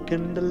hook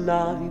and a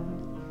line,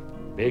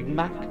 Big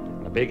Mac,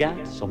 a big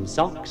hat, some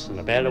socks, and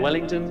a pair of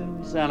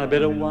Wellingtons, and a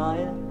bit of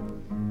wire.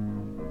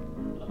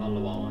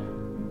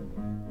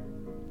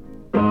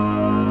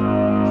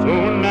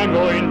 Soon I'm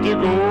going to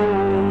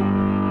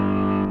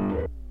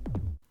go.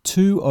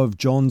 Two of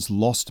John's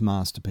lost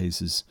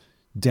masterpieces,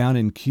 Down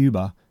in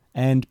Cuba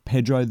and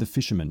Pedro the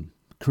Fisherman,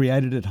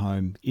 created at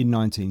home in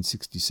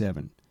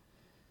 1967.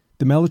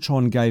 The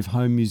Mellotron gave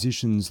home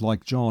musicians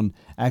like John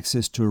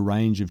access to a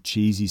range of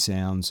cheesy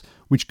sounds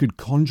which could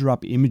conjure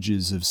up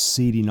images of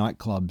seedy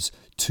nightclubs,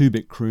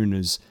 two-bit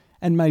crooners,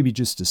 and maybe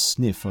just a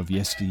sniff of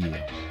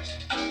yesteryear.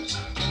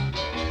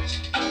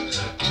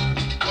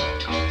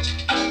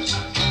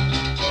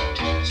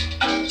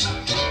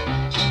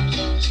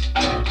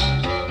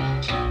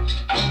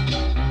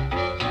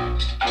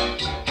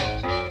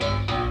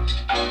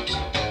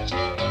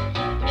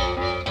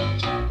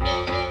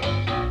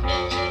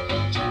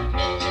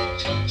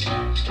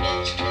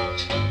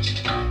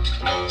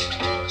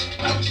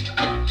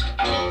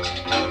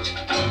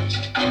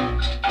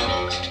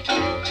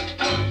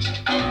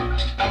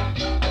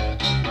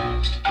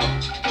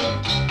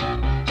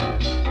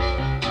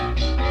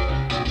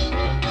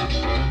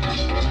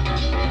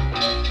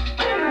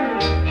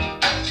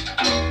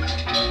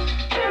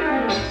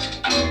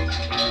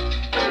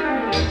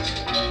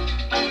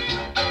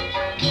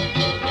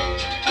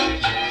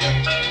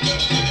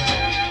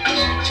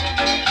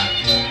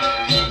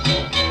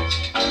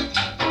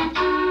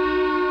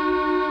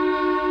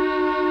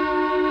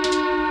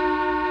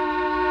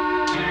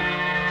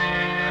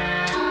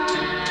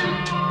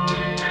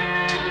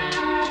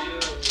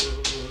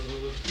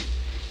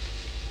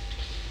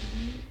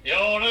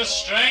 a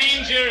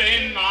stranger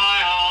in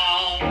my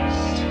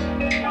arms.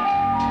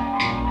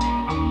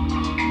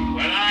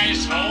 When I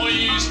saw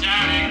you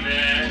standing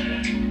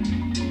there,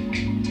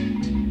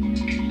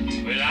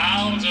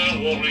 without a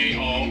worry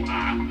or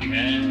a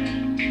care,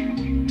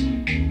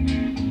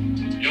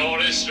 you're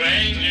a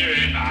stranger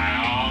in my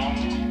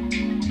arms.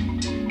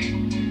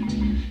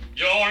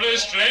 You're a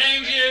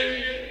stranger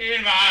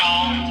in my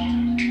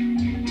arms.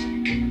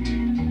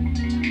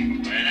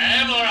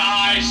 Whenever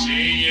I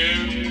see you,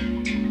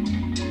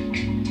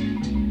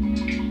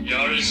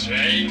 you're a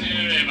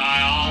stranger in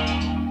my arms.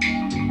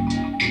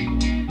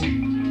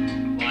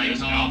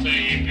 There's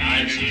nothing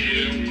I can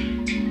do.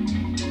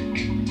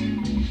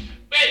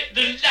 Wait,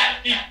 the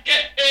light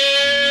again.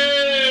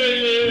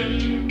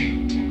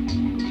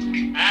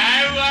 I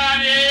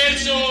want it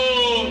so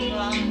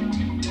long.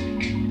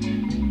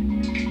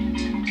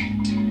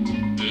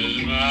 This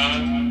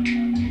man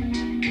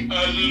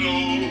has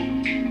known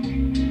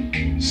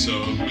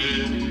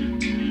someday.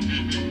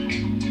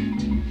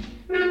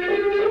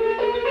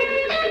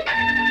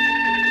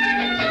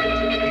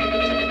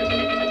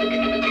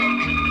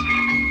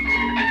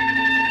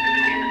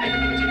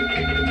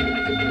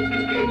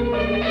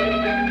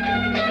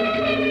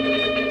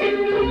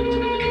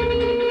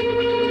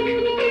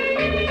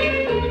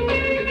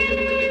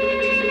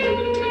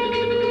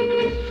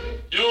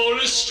 You're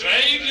a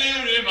stranger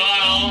in my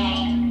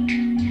arms.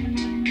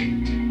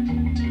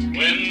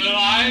 When the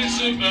lights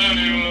are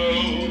burning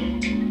low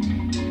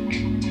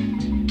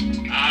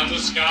and the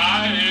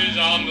sky is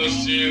on the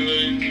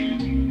ceiling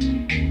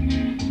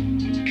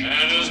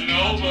and there's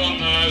no one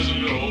that's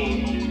low.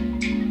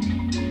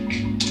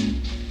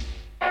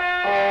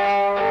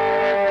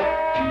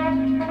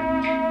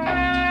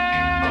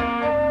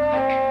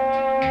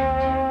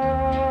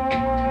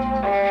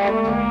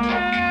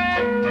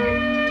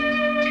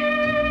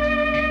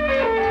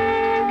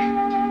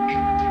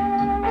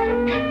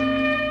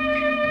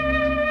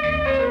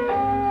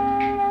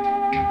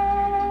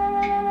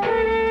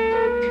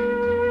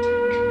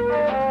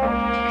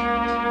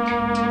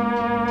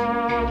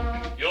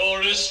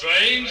 You're a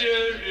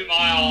stranger in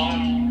my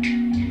arms.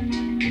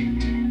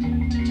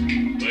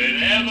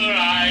 Whenever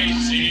I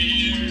see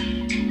you,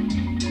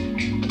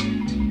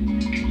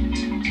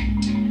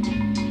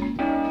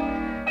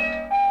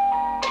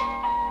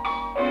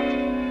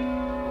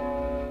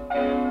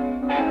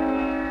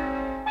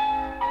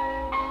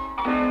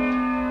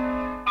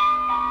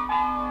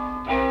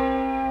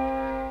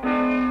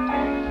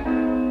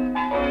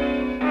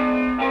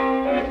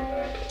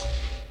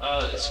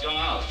 it's gone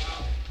out.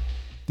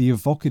 The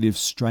evocative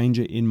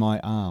Stranger in My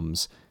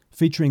Arms,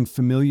 featuring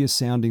familiar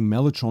sounding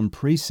Mellotron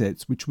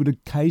presets which would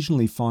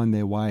occasionally find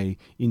their way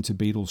into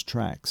Beatles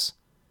tracks.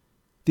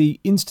 The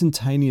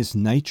instantaneous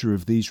nature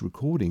of these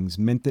recordings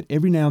meant that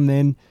every now and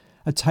then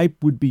a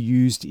tape would be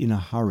used in a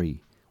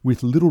hurry,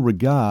 with little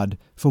regard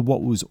for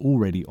what was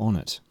already on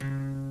it.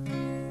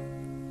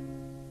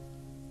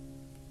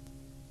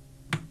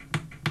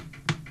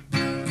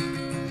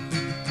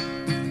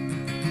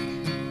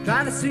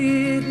 Try to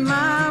see it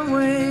my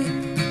way.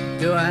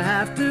 Do I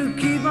have to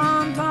keep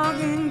on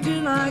talking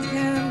till I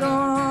can't go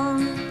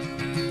on?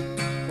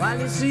 While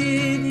you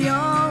see it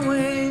your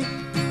way,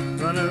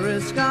 run a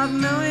risk of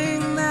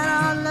knowing that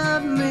our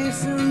love may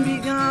soon be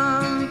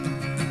gone.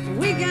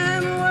 We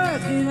can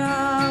work it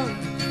out.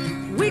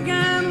 We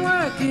can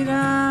work it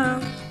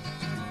out.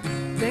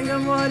 Think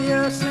of what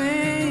you're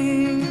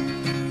saying.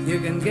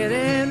 You can get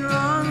it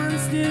wrong and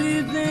still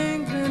you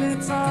think that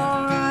it's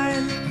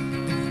alright.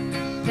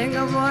 Think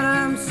of what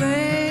I'm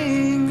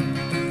saying.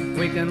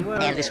 We can work.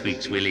 Now this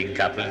week's willing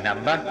couple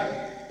number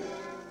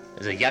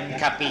is a young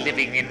couple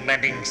living in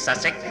Reading,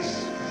 Sussex,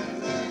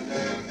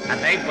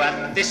 and they've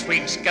won this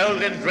week's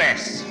golden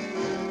dress.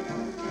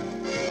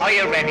 Are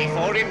you ready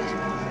for it?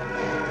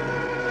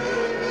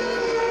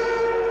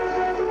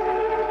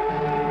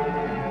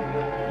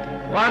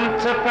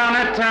 Once upon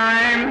a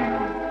time,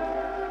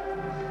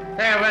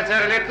 there was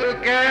a little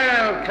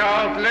girl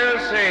called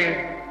Lucy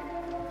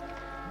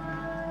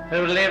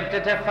who lived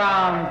at a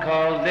farm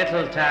called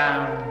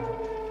Littletown.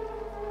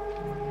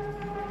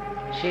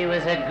 She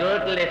was a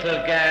good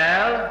little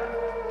girl,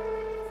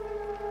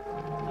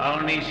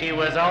 only she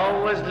was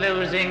always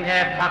losing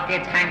her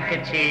pocket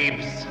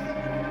handkerchiefs.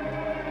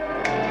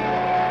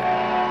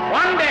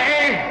 One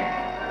day,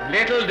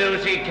 little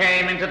Lucy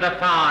came into the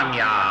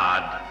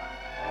farmyard,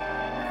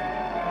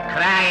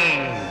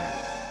 crying.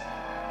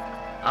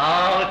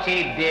 Oh,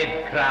 she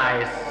did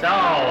cry so.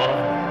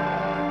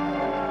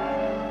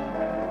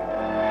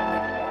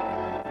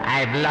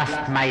 I've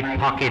lost my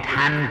pocket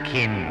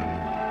handkin.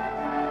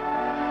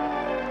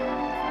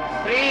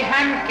 3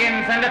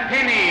 handkins and a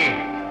penny.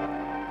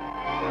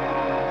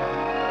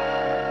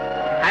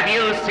 Have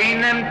you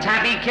seen them,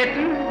 Tabby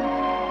Kitten?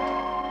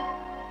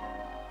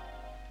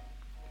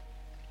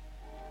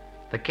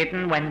 The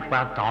kitten went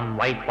on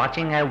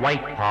watching her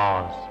white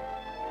paws.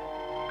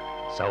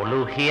 So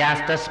Lucy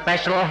asked a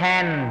special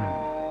hen,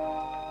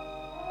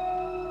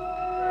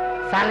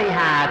 Sally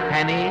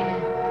Hardpenny,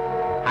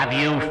 have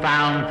you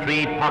found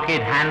 3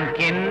 pocket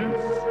handkins?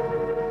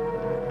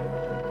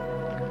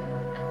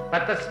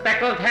 but the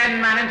speckled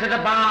hen ran into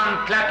the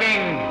barn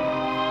clucking.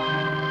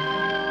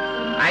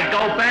 I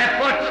go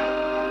barefoot,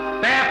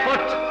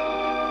 barefoot,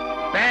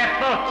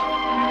 barefoot.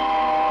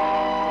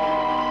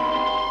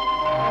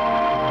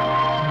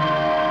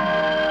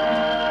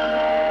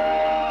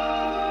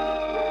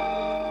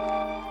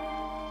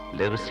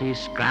 Lucy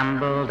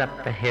scrambled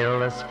up the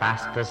hill as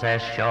fast as her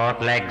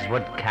short legs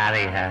would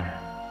carry her.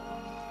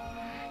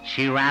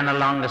 She ran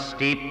along the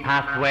steep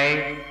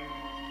pathway,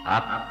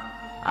 up,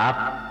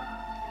 up,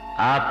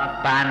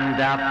 up and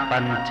up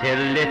until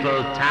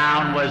little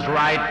town was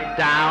right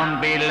down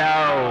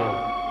below.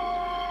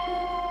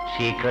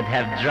 She could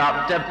have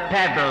dropped a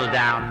pebble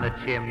down the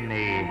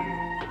chimney.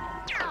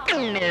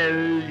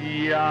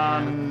 Millionaire.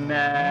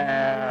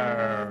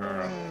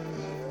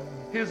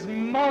 His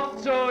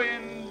motto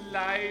in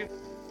life.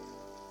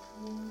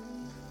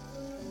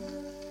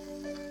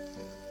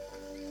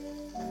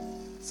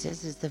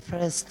 This is the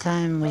first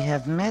time we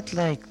have met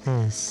like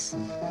this.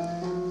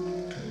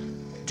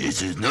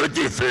 This is not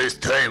the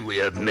first time we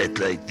have met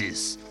like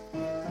this.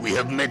 We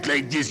have met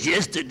like this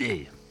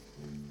yesterday.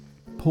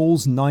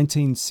 Paul's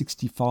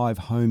 1965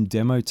 home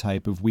demo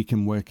tape of We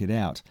Can Work It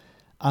Out,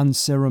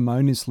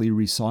 unceremoniously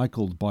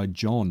recycled by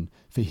John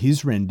for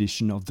his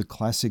rendition of the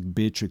classic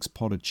Beatrix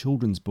Potter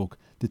children's book,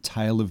 The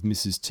Tale of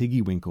Mrs.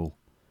 Tiggywinkle.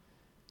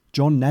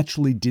 John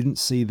naturally didn't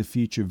see the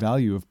future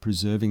value of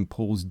preserving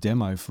Paul's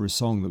demo for a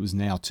song that was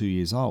now 2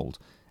 years old,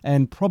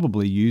 and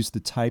probably used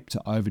the tape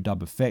to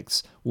overdub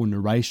effects or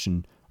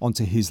narration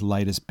onto his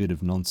latest bit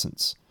of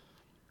nonsense.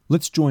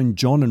 Let's join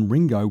John and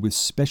Ringo with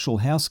special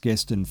house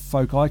guest and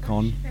folk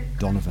icon,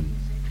 Donovan.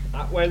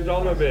 That went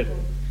on a bit.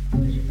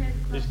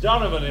 Is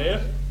Donovan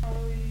here?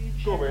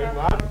 Come in,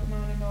 lad.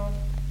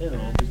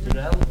 Hello, Mr.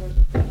 L.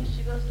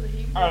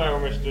 Hello,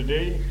 Mr.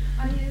 D.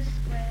 Are you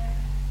square?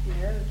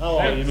 Yes.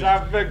 Let's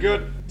have a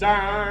good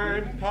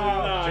time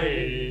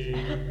party.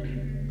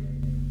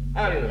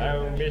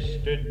 Hello,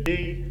 Mr.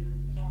 D.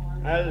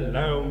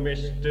 Hello,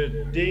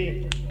 Mr.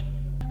 D.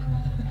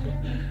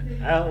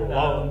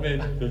 Hello,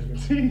 Mr.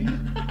 T.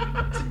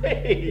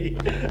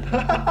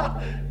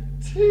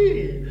 T.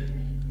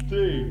 T.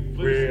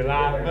 We'll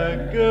have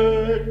a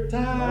good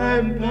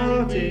time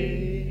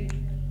party.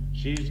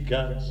 She's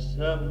got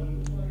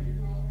some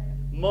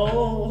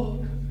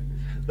more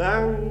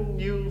than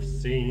you've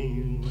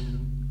seen.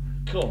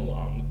 Come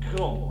on,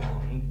 come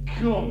on,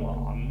 come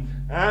on,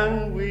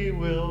 and we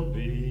will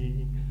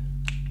be.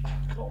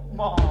 Come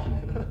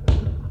on.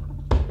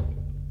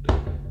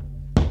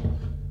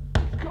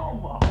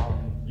 Come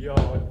on,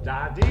 your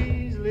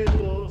daddy's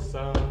little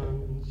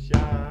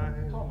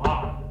sunshine. Come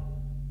on,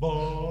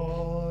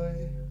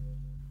 boy.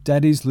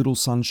 Daddy's Little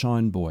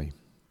Sunshine Boy,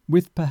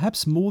 with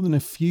perhaps more than a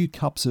few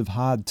cups of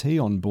hard tea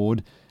on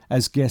board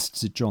as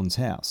guests at John's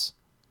house.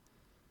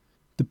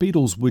 The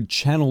Beatles would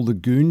channel the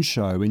Goon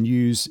Show and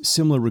use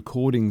similar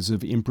recordings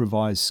of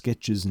improvised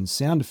sketches and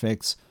sound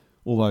effects,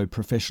 although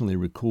professionally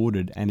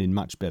recorded and in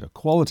much better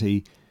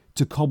quality,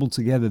 to cobble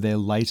together their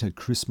later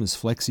Christmas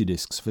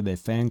flexi-discs for their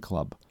fan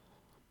club.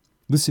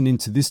 Listen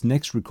into this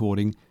next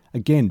recording,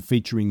 again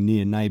featuring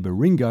near neighbour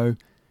Ringo,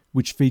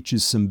 which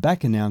features some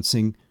back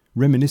announcing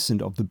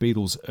reminiscent of the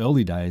Beatles'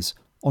 early days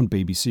on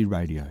BBC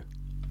Radio.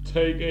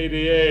 Take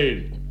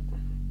 88.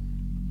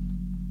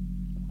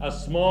 A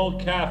small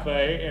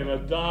cafe in a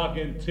dark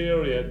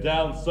interior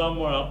down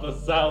somewhere up the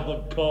south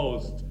of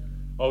coast.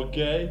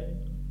 Okay?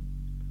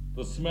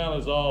 The smell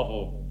is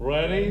awful.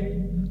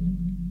 Ready?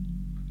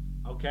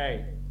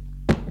 Okay.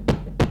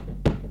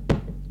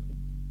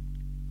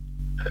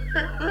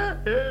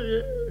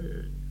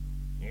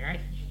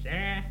 Yes,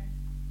 sir.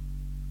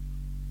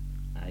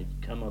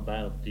 I've come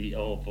about the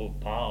awful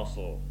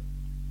parcel.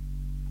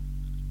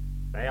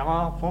 The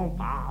awful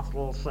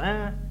parcel,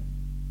 sir?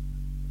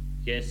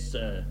 Yes,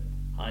 sir.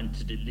 I'm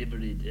to deliver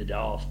it at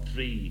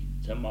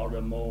 3:30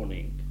 tomorrow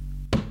morning.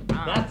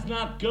 That's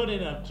not good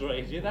enough,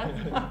 Tracy.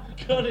 That's not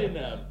good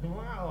enough.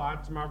 Well,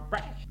 that's my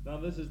best. Now,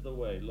 this is the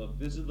way. Look,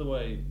 this is the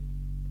way.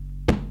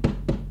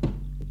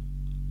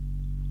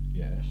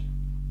 Yes.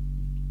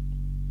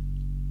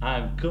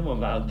 I've come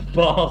about the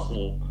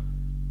parcel.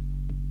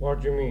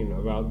 What do you mean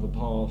about the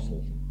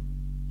parcel?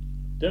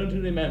 Don't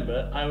you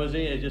remember I was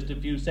here just a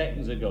few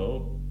seconds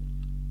ago?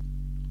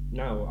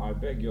 No, I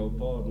beg your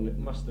pardon. It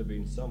must have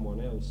been someone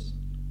else.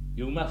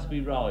 You must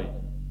be right.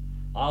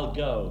 I'll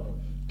go.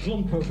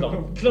 Clump,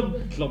 clump,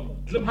 clump,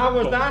 clump, clump. How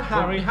was clump, that,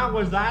 clump. Harry? How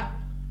was that?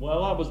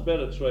 Well, that was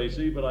better,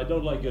 Tracy, but I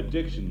don't like your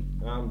diction.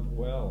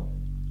 Well,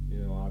 you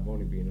know, I've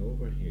only been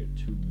over here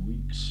 2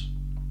 weeks.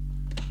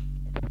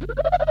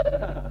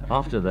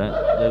 After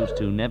that, those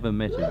two never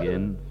met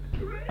again,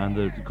 and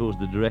of course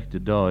the director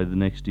died the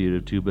next year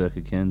of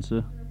tubercular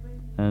cancer,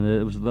 and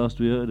it was the last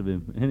we heard of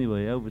him.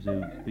 Anyway, over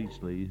to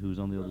Beachley, who's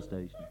on the other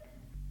station.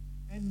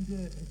 And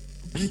the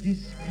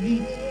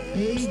discreet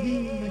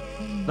bathing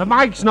machine. The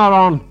mic's not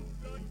on!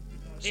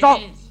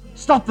 Stop!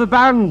 Stop the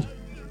band!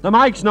 The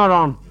mic's not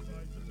on!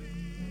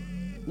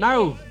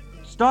 No!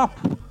 Stop!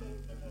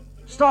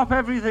 Stop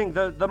everything!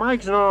 The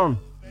mic's not on!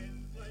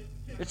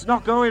 It's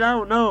not going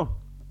out, no!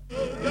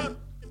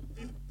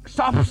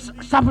 Stop it!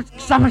 Stop it!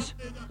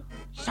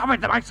 Stop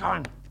it! The mic's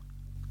on!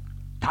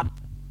 Stop!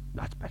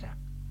 That's better.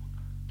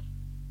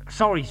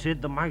 Sorry,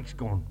 Sid, the mic's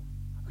gone.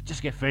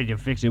 Just get ready to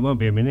fix it. Won't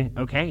be a minute,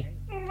 okay?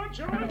 All right,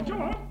 Charlie,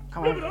 come on.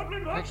 Come Leave on, it up,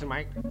 leave it up. fix the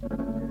mic.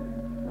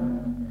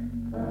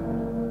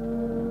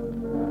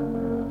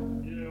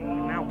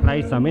 I'll now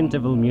play some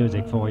interval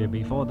music for you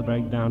before the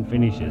breakdown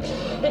finishes.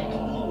 Have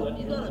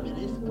you got a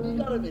minute? Have you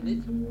got a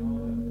minute?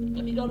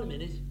 Have you got a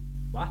minute?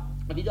 What?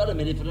 Have you got a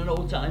minute for an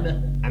old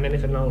timer? A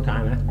minute for an old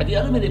timer. Have you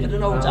got a minute for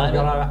an old timer?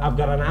 I've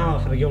got an hour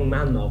for a young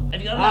man, though.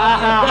 Have you got an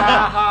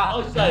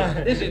hour? I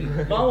say,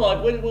 listen, my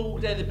wife, when we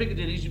walk down the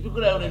Piccadilly, she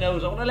put her only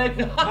nose on her leg.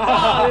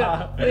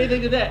 What do you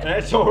think of that?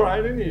 It's all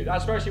right, isn't it? I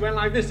suppose she went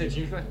like this, did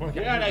she?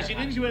 Yeah, no, she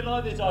didn't. She went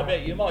like this, I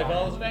bet you. My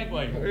father's an egg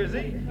weight. Is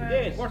he?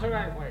 Yes. What's her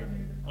rank weight?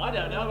 I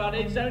don't know, about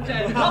 8 stone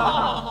 10.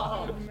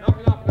 Knock.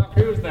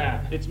 Who's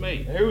there? It's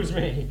me. Who's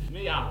me?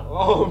 Meow.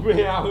 Oh,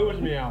 meow.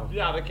 Who's meow?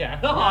 Yeah, the cat.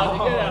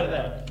 Oh, get out of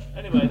there.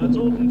 Anyway, that's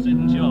all from Sid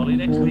and Charlie.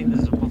 Next week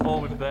there's a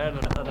performance there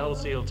and an old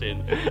seal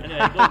tin.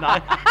 Anyway, good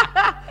night.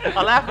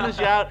 I'll laugh and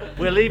shout.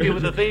 We'll leave you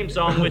with the theme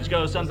song, which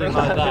goes something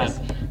like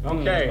that.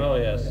 Okay. Oh,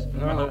 yes.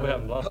 I hope we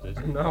haven't lost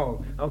it.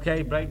 No.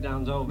 Okay,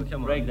 breakdown's over.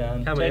 Come on.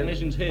 Breakdown. Come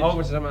Technician's in. hit.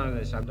 Over to some of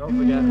this. And don't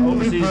forget,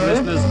 overseas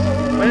listeners,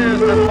 where's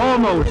the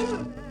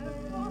foremost?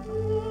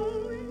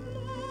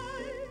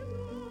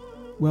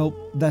 Well,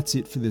 that's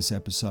it for this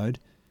episode.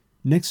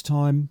 Next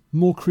time,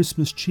 more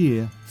Christmas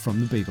cheer from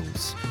the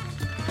Beatles.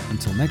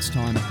 Until next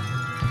time,